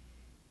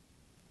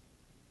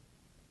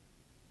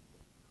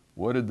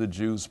 What did the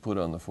Jews put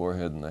on the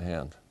forehead and the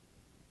hand?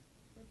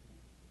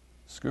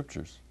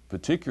 Scriptures,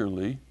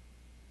 particularly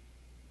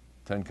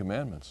 10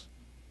 Commandments.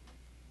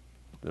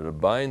 They're to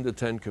bind the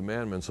 10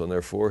 Commandments on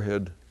their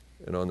forehead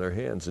and on their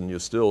hands. And you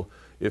still,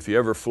 if you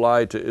ever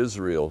fly to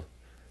Israel,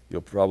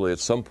 you'll probably at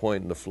some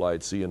point in the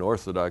flight see an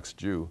Orthodox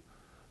Jew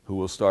who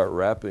will start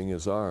wrapping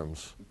his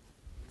arms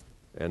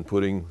and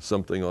putting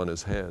something on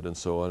his head and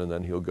so on, and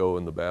then he'll go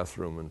in the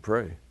bathroom and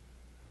pray.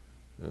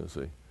 You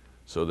see?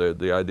 So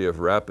the idea of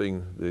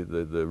wrapping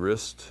the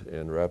wrist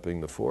and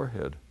wrapping the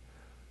forehead,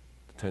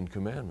 the 10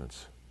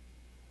 Commandments,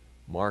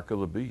 mark of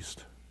the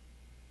beast,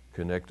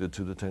 connected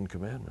to the 10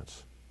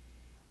 Commandments.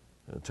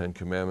 The 10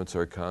 Commandments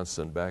are a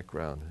constant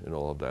background in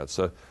all of that.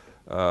 So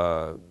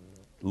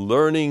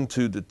learning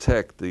to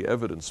detect the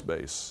evidence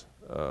base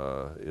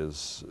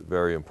is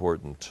very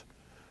important.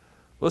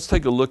 Let's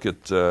take a look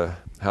at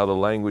how the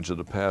language of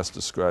the past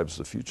describes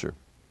the future.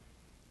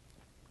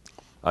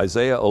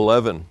 Isaiah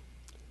 11,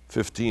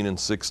 15 and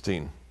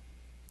 16.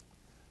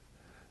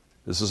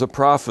 This is a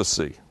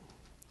prophecy.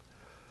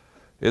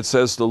 It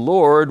says, "The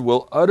Lord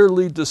will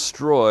utterly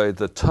destroy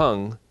the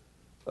tongue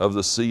of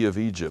the sea of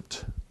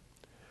Egypt,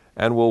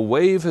 and will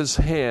wave His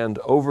hand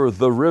over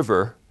the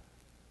river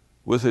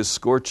with His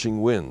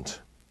scorching wind,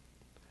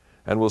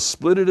 and will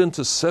split it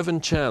into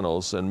 7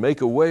 channels and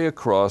make a way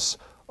across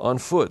on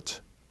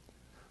foot.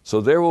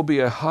 So there will be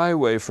a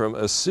highway from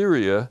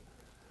Assyria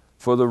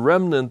for the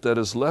remnant that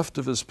is left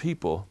of His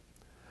people,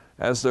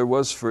 as there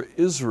was for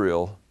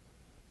Israel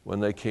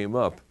when they came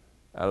up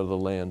out of the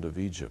land of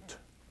Egypt."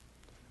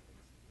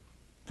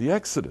 The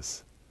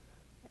Exodus.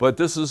 But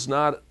this is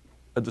not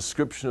a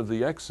description of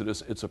the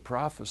Exodus, it's a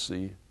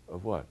prophecy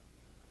of what?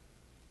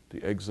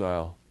 The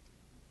exile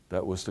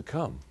that was to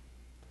come.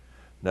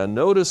 Now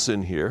notice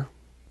in here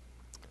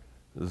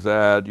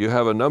that you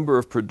have a number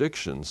of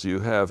predictions. You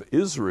have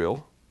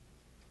Israel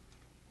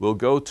will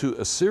go to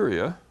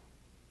Assyria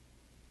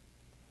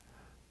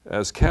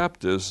as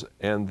captives,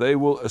 and they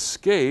will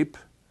escape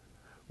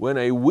when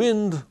a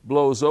wind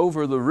blows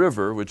over the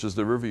river, which is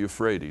the river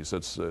Euphrates.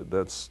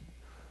 That's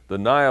the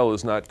Nile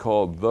is not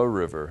called the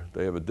river.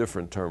 They have a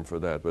different term for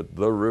that, but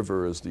the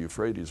river is the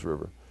Euphrates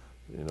River.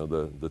 You know,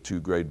 the 2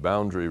 great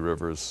boundary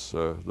rivers,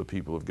 the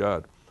people of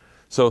God.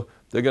 So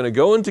they're going to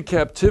go into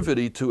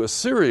captivity to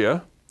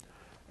Assyria,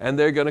 and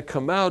they're going to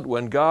come out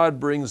when God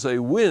brings a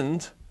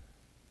wind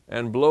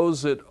and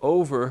blows it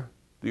over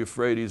the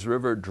Euphrates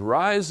River,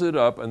 dries it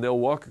up, and they'll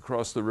walk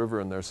across the river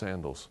in their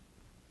sandals.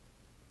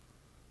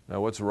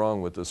 Now, what's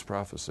wrong with this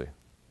prophecy?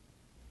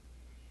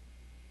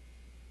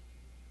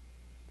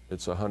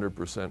 It's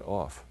 100%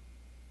 off.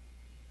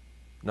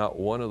 Not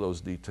one of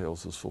those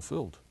details is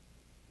fulfilled.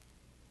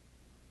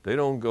 They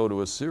don't go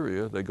to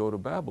Assyria, they go to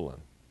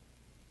Babylon.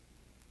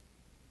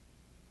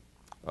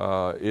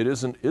 It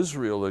isn't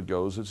Israel that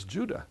goes, it's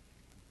Judah.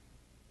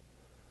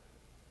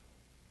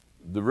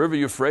 The river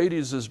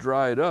Euphrates is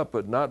dried up,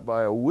 but not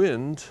by a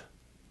wind.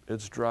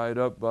 It's dried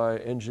up by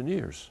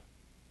engineers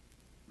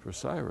for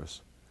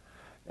Cyrus.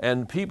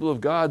 And people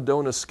of God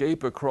don't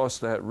escape across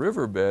that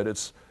riverbed.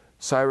 It's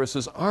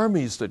Cyrus's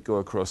armies that go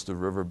across the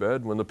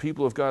riverbed. When the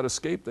people of God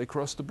escape, they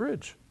cross the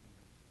bridge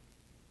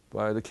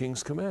by the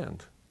king's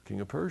command,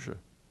 King of Persia.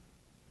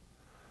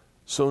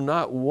 So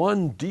not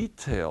one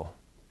detail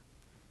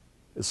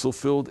is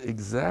fulfilled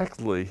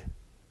exactly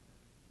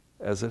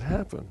as it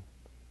happened.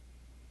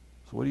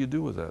 So what do you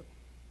do with that?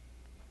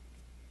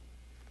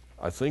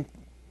 I think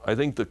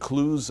the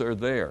clues are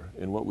there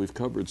in what we've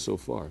covered so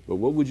far. But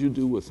what would you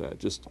do with that?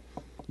 Just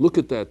look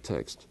at that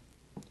text.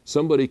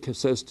 Somebody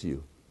says to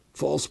you,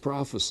 false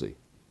prophecy.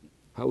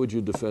 How would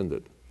you defend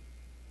it?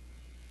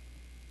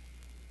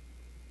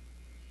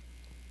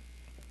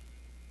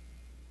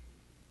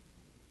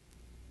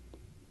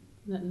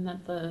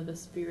 That the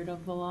spirit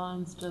of the law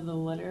instead of the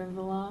letter of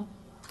the law.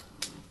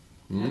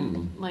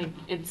 Like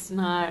it's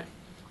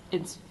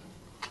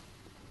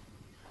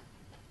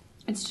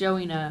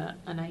showing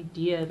an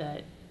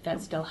idea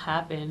that still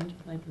happened,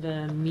 like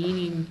the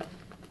meaning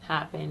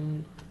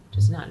happened,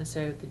 just not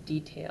necessarily the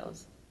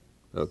details.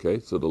 Okay,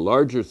 so the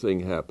larger thing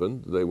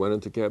happened. They went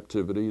into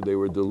captivity. They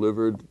were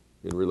delivered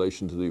in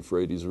relation to the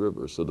Euphrates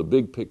River. So the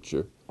big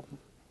picture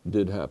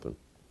did happen.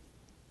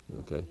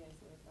 Okay.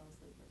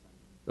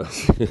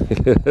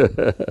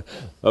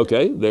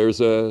 Okay,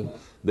 there's a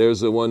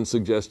one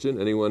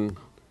suggestion. Anyone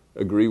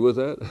agree with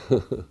that?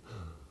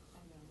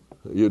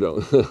 You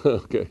don't.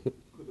 Okay.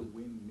 Could the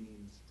wind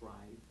mean strife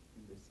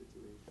in this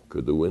situation?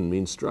 Could the wind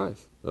mean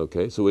strife?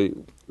 Okay, so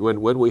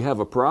when we have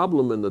a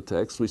problem in the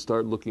text, we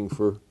start looking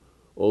for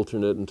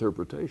alternate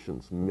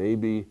interpretations.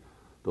 Maybe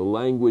the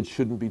language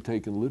shouldn't be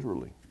taken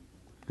literally.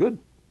 Good.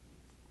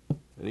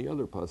 Any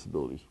other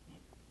possibilities?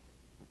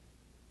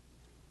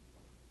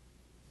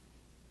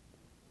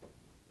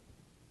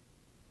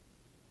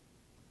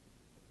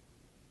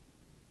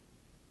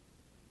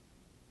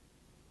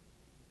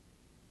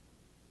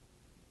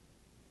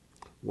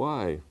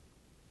 Why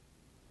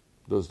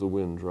does the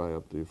wind dry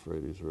up the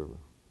Euphrates River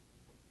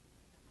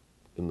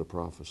in the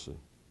prophecy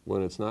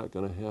when it's not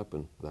going to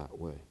happen that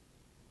way?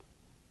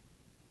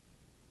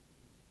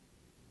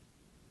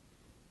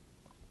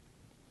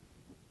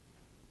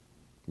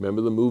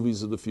 Remember the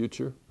movies of the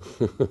future?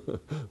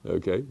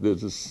 Okay,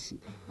 this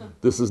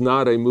is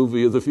not a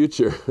movie of the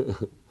future.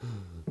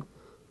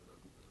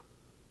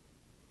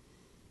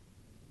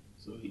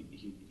 So he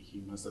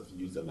must have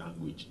used a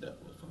language that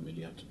was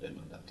familiar to them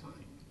at that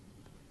time.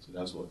 So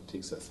that's what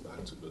takes us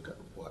back to look at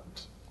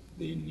what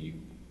they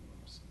knew.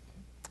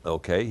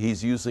 Okay,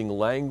 he's using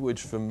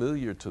language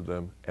familiar to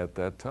them at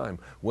that time.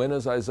 When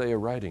is Isaiah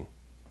writing?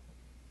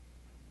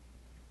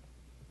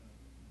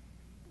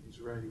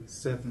 He's writing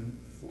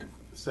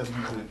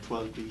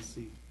 712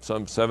 BC.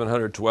 Some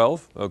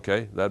 712.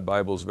 Okay, that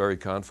Bible's very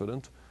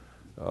confident.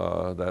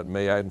 That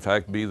may in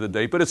fact be the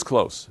date, but it's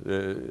close.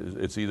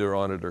 It's either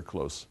on it or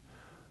close.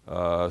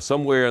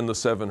 Somewhere in the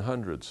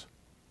 700s.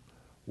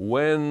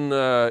 When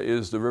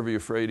is the river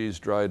Euphrates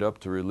dried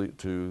up for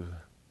the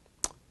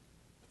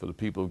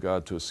people of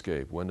God to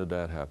escape? When did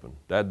that happen?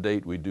 That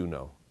date we do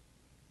know.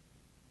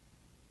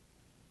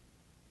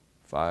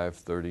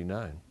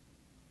 539.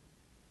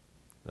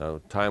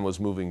 Now, time was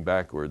moving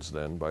backwards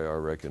then by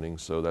our reckoning,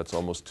 so that's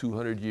almost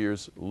 200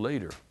 years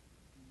later.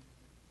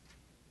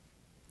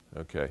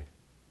 Okay.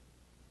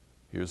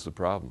 Here's the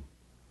problem.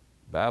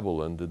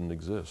 Babylon didn't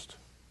exist.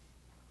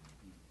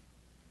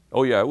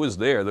 Oh yeah, it was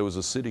there. There was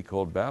a city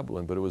called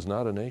Babylon, but it was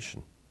not a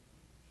nation.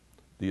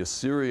 The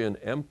Assyrian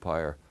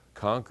Empire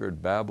conquered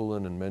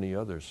Babylon and many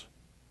others.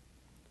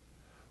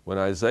 When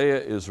Isaiah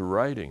is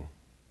writing,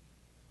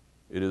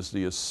 it is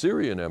the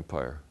Assyrian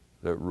Empire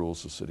that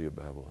rules the city of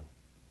Babylon.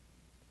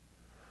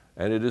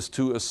 And it is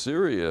to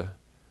Assyria,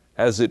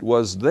 as it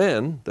was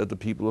then, that the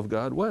people of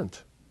God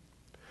went.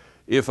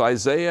 If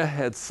Isaiah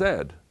had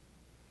said,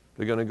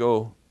 they're going to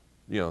go,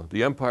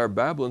 the empire of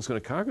Babylon's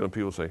going to conquer them,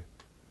 people say,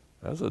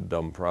 that's a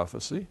dumb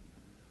prophecy.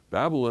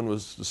 Babylon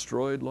was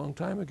destroyed a long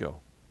time ago.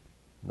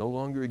 No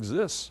longer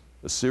exists.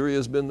 Assyria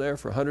has been there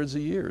for hundreds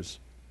of years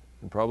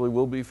and probably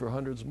will be for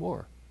hundreds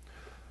more.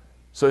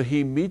 So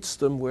he meets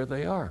them where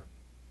they are.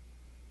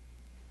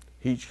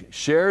 He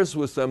shares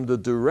with them the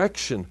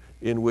direction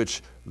in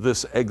which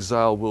this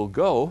exile will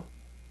go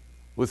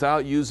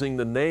without using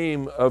the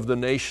name of the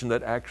nation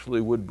that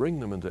actually would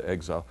bring them into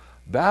exile.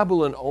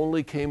 Babylon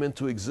only came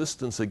into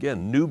existence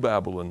again, New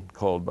Babylon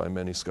called by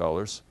many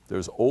scholars.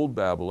 There's Old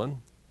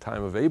Babylon,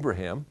 time of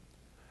Abraham.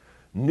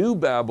 New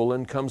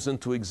Babylon comes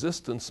into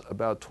existence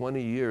about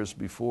 20 years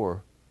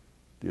before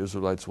the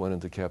Israelites went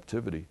into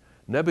captivity.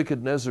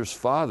 Nebuchadnezzar's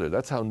father,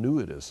 that's how new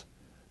it is.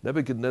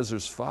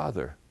 Nebuchadnezzar's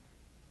father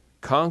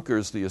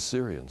conquers the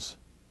Assyrians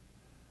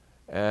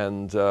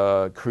and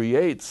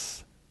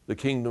creates the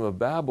kingdom of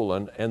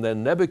Babylon, and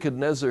then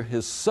Nebuchadnezzar,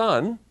 his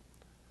son,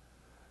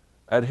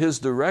 at his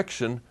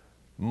direction,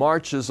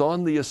 marches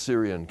on the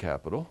Assyrian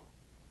capital.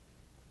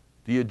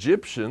 The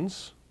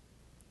Egyptians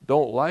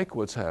don't like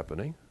what's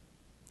happening,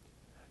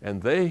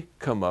 and they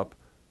come up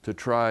to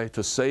try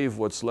to save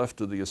what's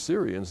left of the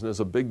Assyrians, and there's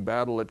a big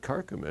battle at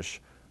Carchemish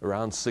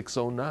around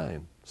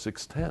 609,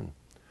 610.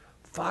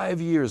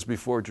 5 years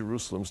before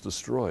Jerusalem's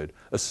destroyed,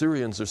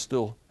 Assyrians are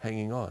still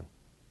hanging on.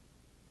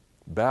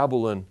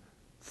 Babylon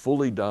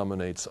fully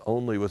dominates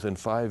only within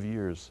 5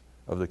 years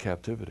of the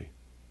captivity.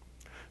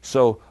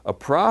 So a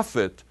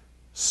prophet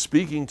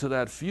speaking to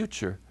that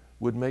future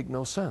would make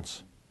no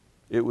sense.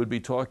 it would be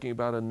talking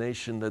about a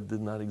nation that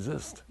did not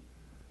exist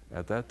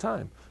at that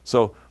time.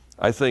 So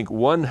I think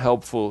one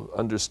helpful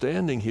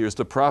understanding here is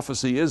the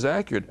prophecy is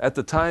accurate. At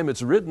the time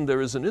it's written,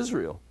 there is an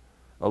Israel,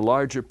 a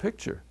larger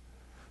picture.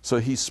 So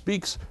he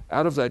speaks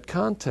out of that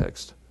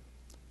context.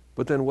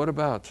 But then what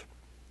about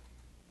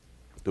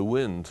the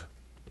wind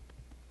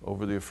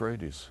over the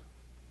Euphrates?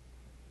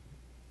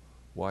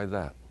 Why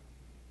that?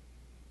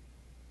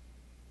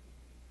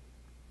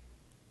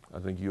 I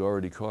think you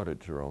already caught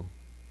it, Jerome.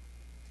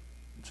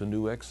 It's a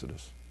new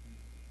Exodus.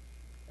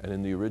 And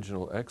in the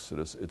original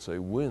Exodus, it's a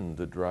wind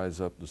that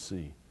dries up the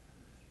sea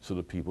so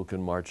the people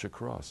can march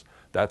across.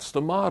 That's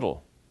the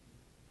model.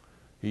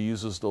 He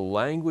uses the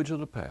language of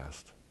the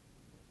past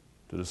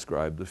to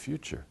describe the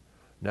future.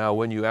 Now,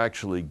 when you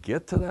actually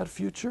get to that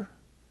future,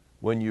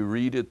 when you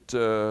read it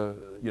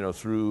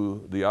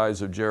through the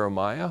eyes of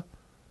Jeremiah,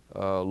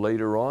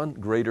 later on,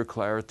 greater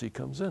clarity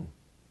comes in.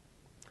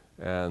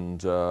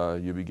 And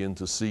you begin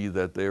to see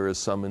that there is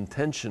some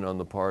intention on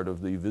the part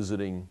of the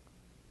visiting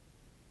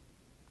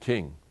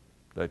king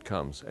that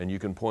comes. And you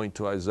can point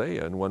to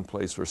Isaiah in one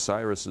place where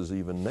Cyrus is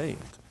even named.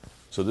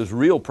 So there's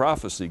real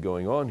prophecy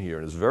going on here,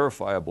 and it's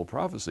verifiable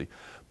prophecy.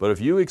 But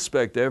if you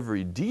expect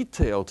every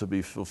detail to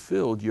be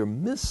fulfilled, you're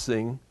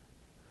missing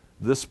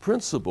this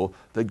principle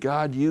that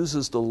God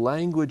uses the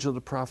language of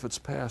the prophets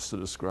past to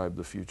describe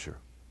the future.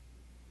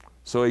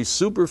 So a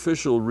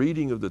superficial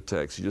reading of the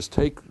text, you just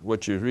take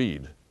what you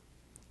read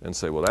and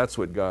say, well, that's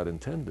what God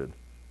intended,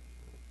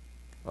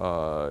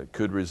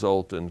 could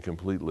result in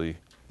completely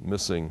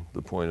missing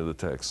the point of the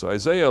text. So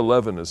Isaiah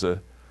 11 is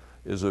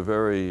a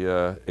very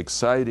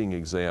exciting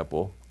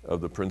example of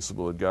the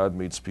principle that God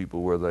meets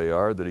people where they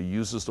are, that he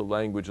uses the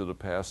language of the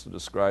past to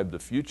describe the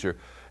future,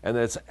 and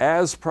that's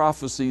as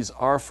prophecies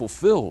are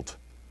fulfilled,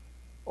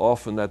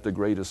 often that the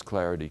greatest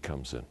clarity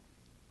comes in.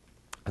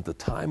 At the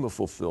time of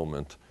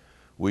fulfillment,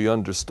 we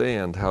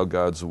understand how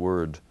God's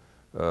word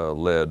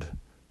led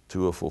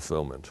to a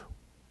fulfillment.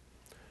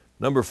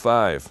 Number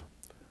 5,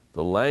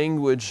 the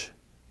language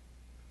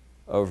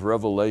of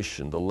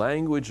revelation, the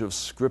language of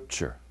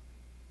Scripture,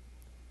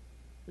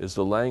 is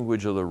the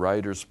language of the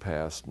writer's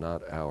past,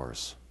 not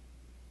ours.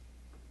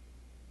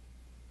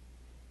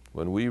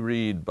 When we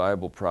read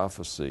Bible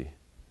prophecy,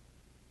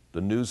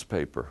 the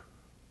newspaper,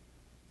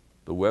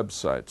 the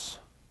websites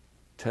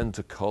tend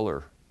to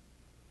color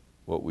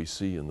what we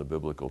see in the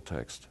biblical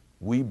text.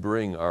 We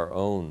bring our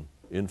own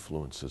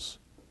influences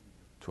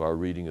to our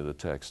reading of the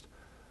text.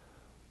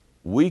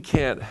 We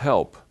can't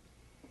help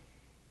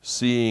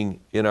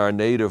seeing in our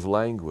native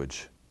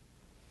language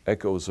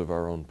echoes of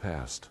our own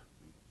past.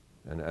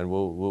 And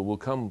we'll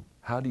come,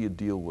 how do you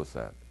deal with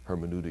that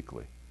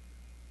hermeneutically?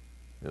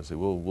 You'll say,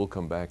 we'll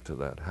come back to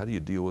that. How do you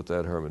deal with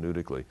that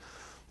hermeneutically?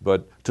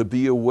 But to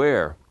be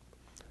aware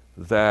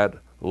that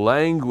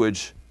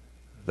language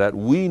that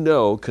we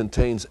know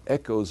contains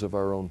echoes of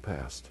our own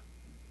past,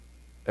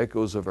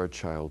 echoes of our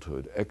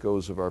childhood,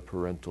 echoes of our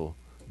parental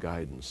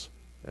guidance,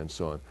 and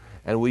so on.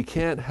 And we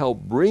can't help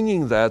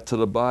bringing that to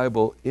the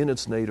Bible in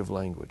its native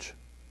language.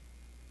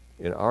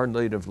 In our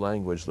native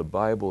language, the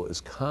Bible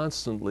is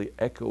constantly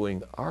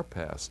echoing our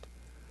past.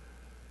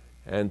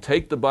 And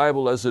take the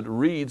Bible as it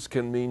reads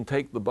can mean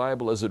take the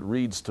Bible as it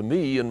reads to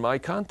me in my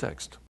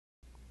context.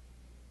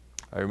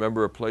 I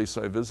remember a place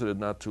I visited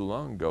not too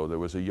long ago. There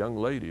was a young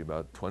lady,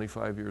 about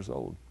 25 years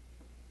old,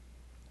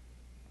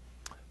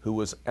 who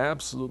was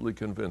absolutely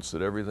convinced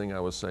that everything I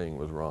was saying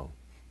was wrong.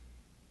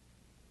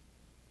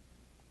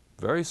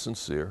 Very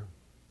sincere,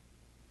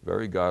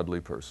 very godly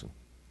person.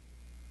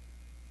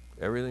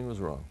 Everything was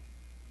wrong.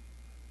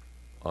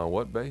 On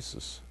what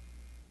basis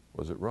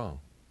was it wrong?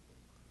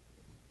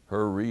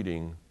 Her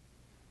reading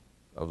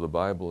of the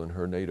Bible in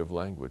her native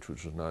language,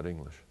 which was not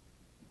English.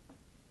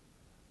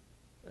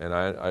 And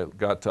I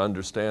got to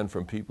understand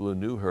from people who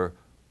knew her,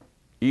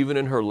 even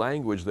in her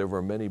language there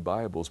were many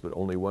Bibles, but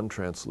only one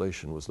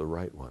translation was the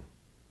right one.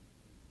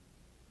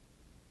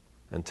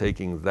 And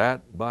taking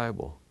that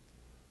Bible,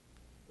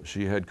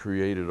 she had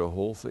created a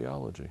whole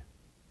theology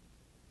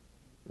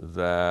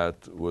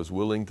that was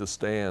willing to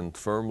stand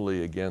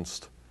firmly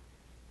against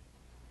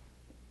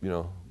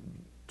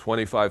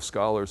 25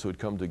 scholars who had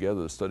come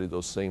together to study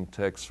those same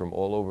texts from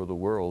all over the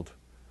world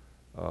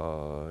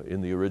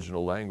in the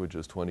original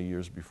languages 20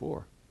 years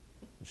before.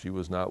 She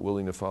was not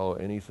willing to follow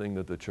anything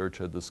that the church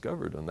had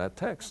discovered on that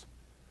text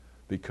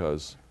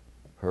because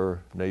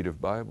her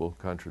native Bible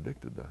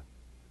contradicted that.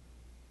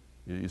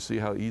 You see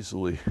how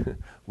easily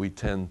we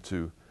tend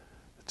to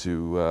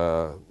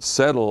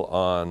settle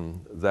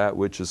on that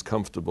which is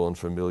comfortable and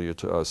familiar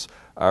to us.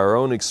 Our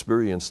own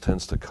experience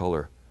tends to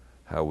color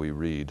how we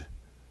read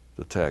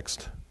the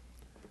text.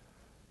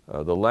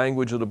 The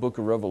language of the book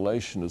of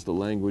Revelation is the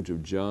language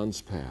of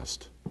John's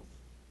past,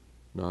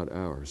 not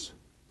ours.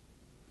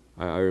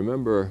 I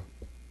remember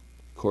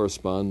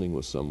corresponding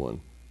with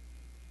someone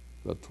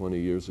about 20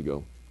 years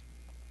ago,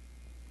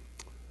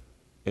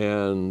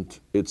 and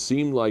it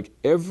seemed like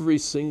every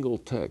single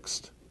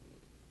text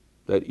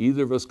that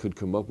either of us could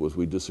come up with,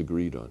 we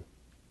disagreed on.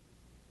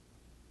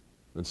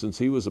 And since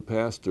he was a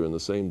pastor in the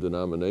same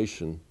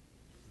denomination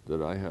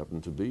that I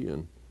happened to be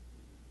in,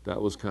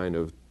 that was kind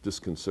of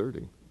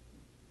disconcerting.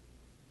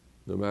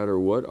 No matter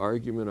what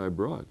argument I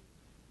brought,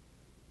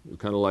 it was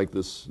kind of like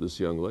this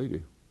young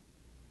lady.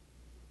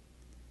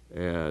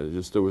 And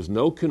just there was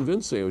no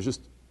convincing. It was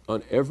just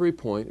on every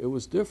point it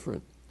was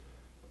different.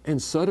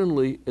 And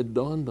suddenly it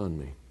dawned on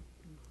me.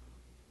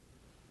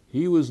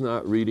 He was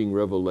not reading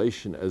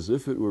Revelation as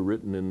if it were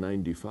written in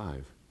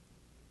 95.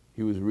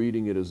 He was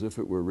reading it as if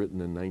it were written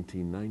in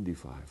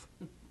 1995.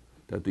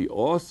 That the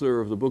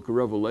author of the book of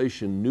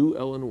Revelation knew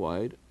Ellen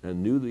White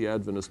and knew the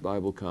Adventist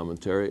Bible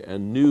commentary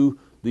and knew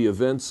the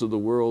events of the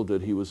world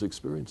that he was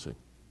experiencing.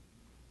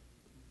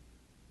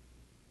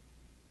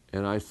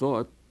 And I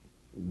thought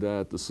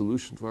that the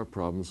solution to our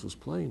problems was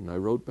plain. I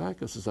wrote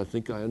back, I says, I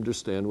think I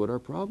understand what our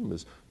problem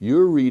is.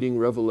 You're reading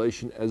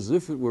Revelation as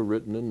if it were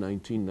written in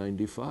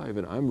 1995,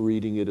 and I'm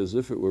reading it as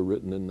if it were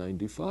written in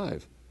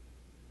 95.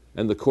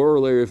 And the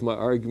corollary of my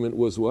argument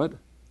was what?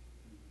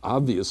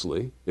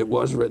 Obviously, it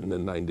was written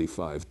in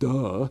 95,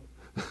 duh.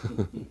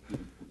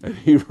 And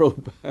he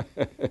wrote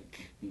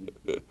back.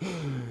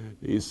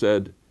 He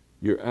said,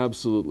 you're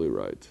absolutely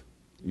right.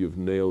 You've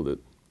nailed it.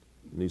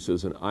 And he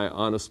says, and I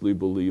honestly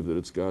believe that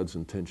it's God's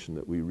intention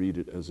that we read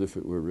it as if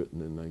it were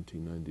written in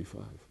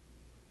 1995.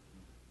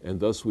 And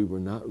thus we were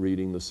not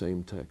reading the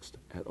same text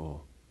at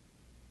all.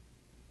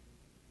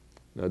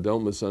 Now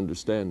don't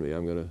misunderstand me.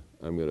 I'm going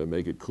to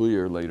make it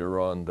clear later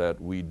on that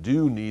we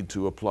do need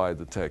to apply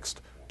the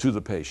text to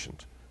the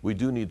patient. We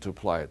do need to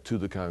apply it to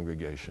the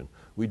congregation.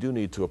 We do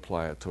need to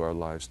apply it to our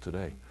lives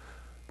today.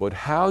 But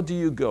how do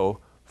you go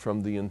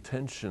from the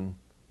intention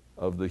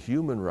of the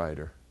human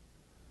writer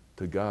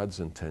to God's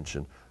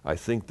intention? I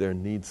think there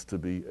needs to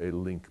be a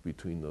link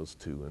between those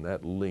two, and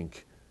that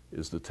link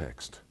is the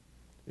text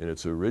in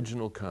its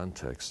original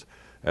context.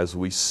 As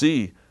we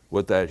see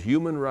what that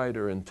human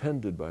writer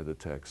intended by the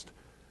text,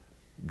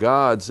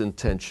 God's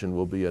intention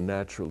will be a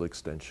natural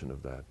extension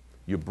of that.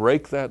 You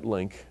break that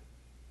link,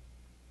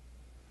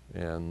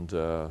 and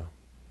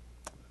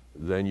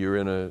then you're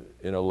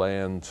in a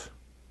land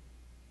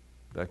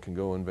that can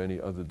go in many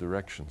other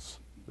directions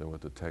than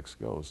what the text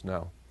goes.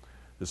 Now,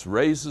 this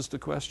raises the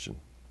question,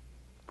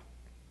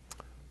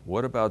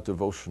 what about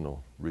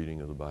devotional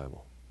reading of the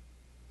Bible?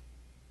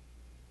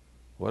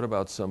 What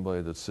about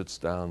somebody that sits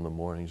down in the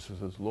morning and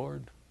says,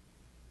 Lord,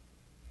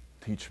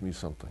 teach me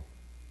something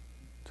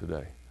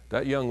today?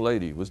 That young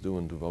lady was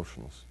doing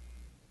devotionals.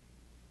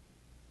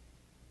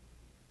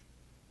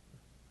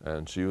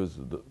 And she was,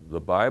 the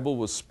Bible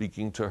was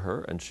speaking to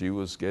her, and she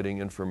was getting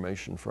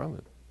information from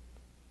it.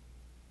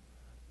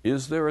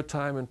 Is there a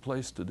time and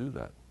place to do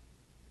that?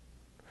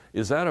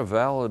 Is that a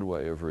valid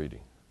way of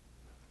reading?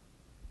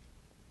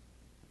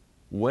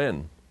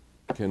 When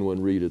can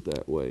one read it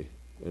that way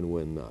and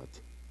when not?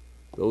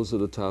 Those are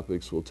the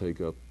topics we'll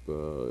take up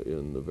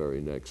in the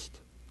very next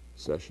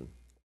session.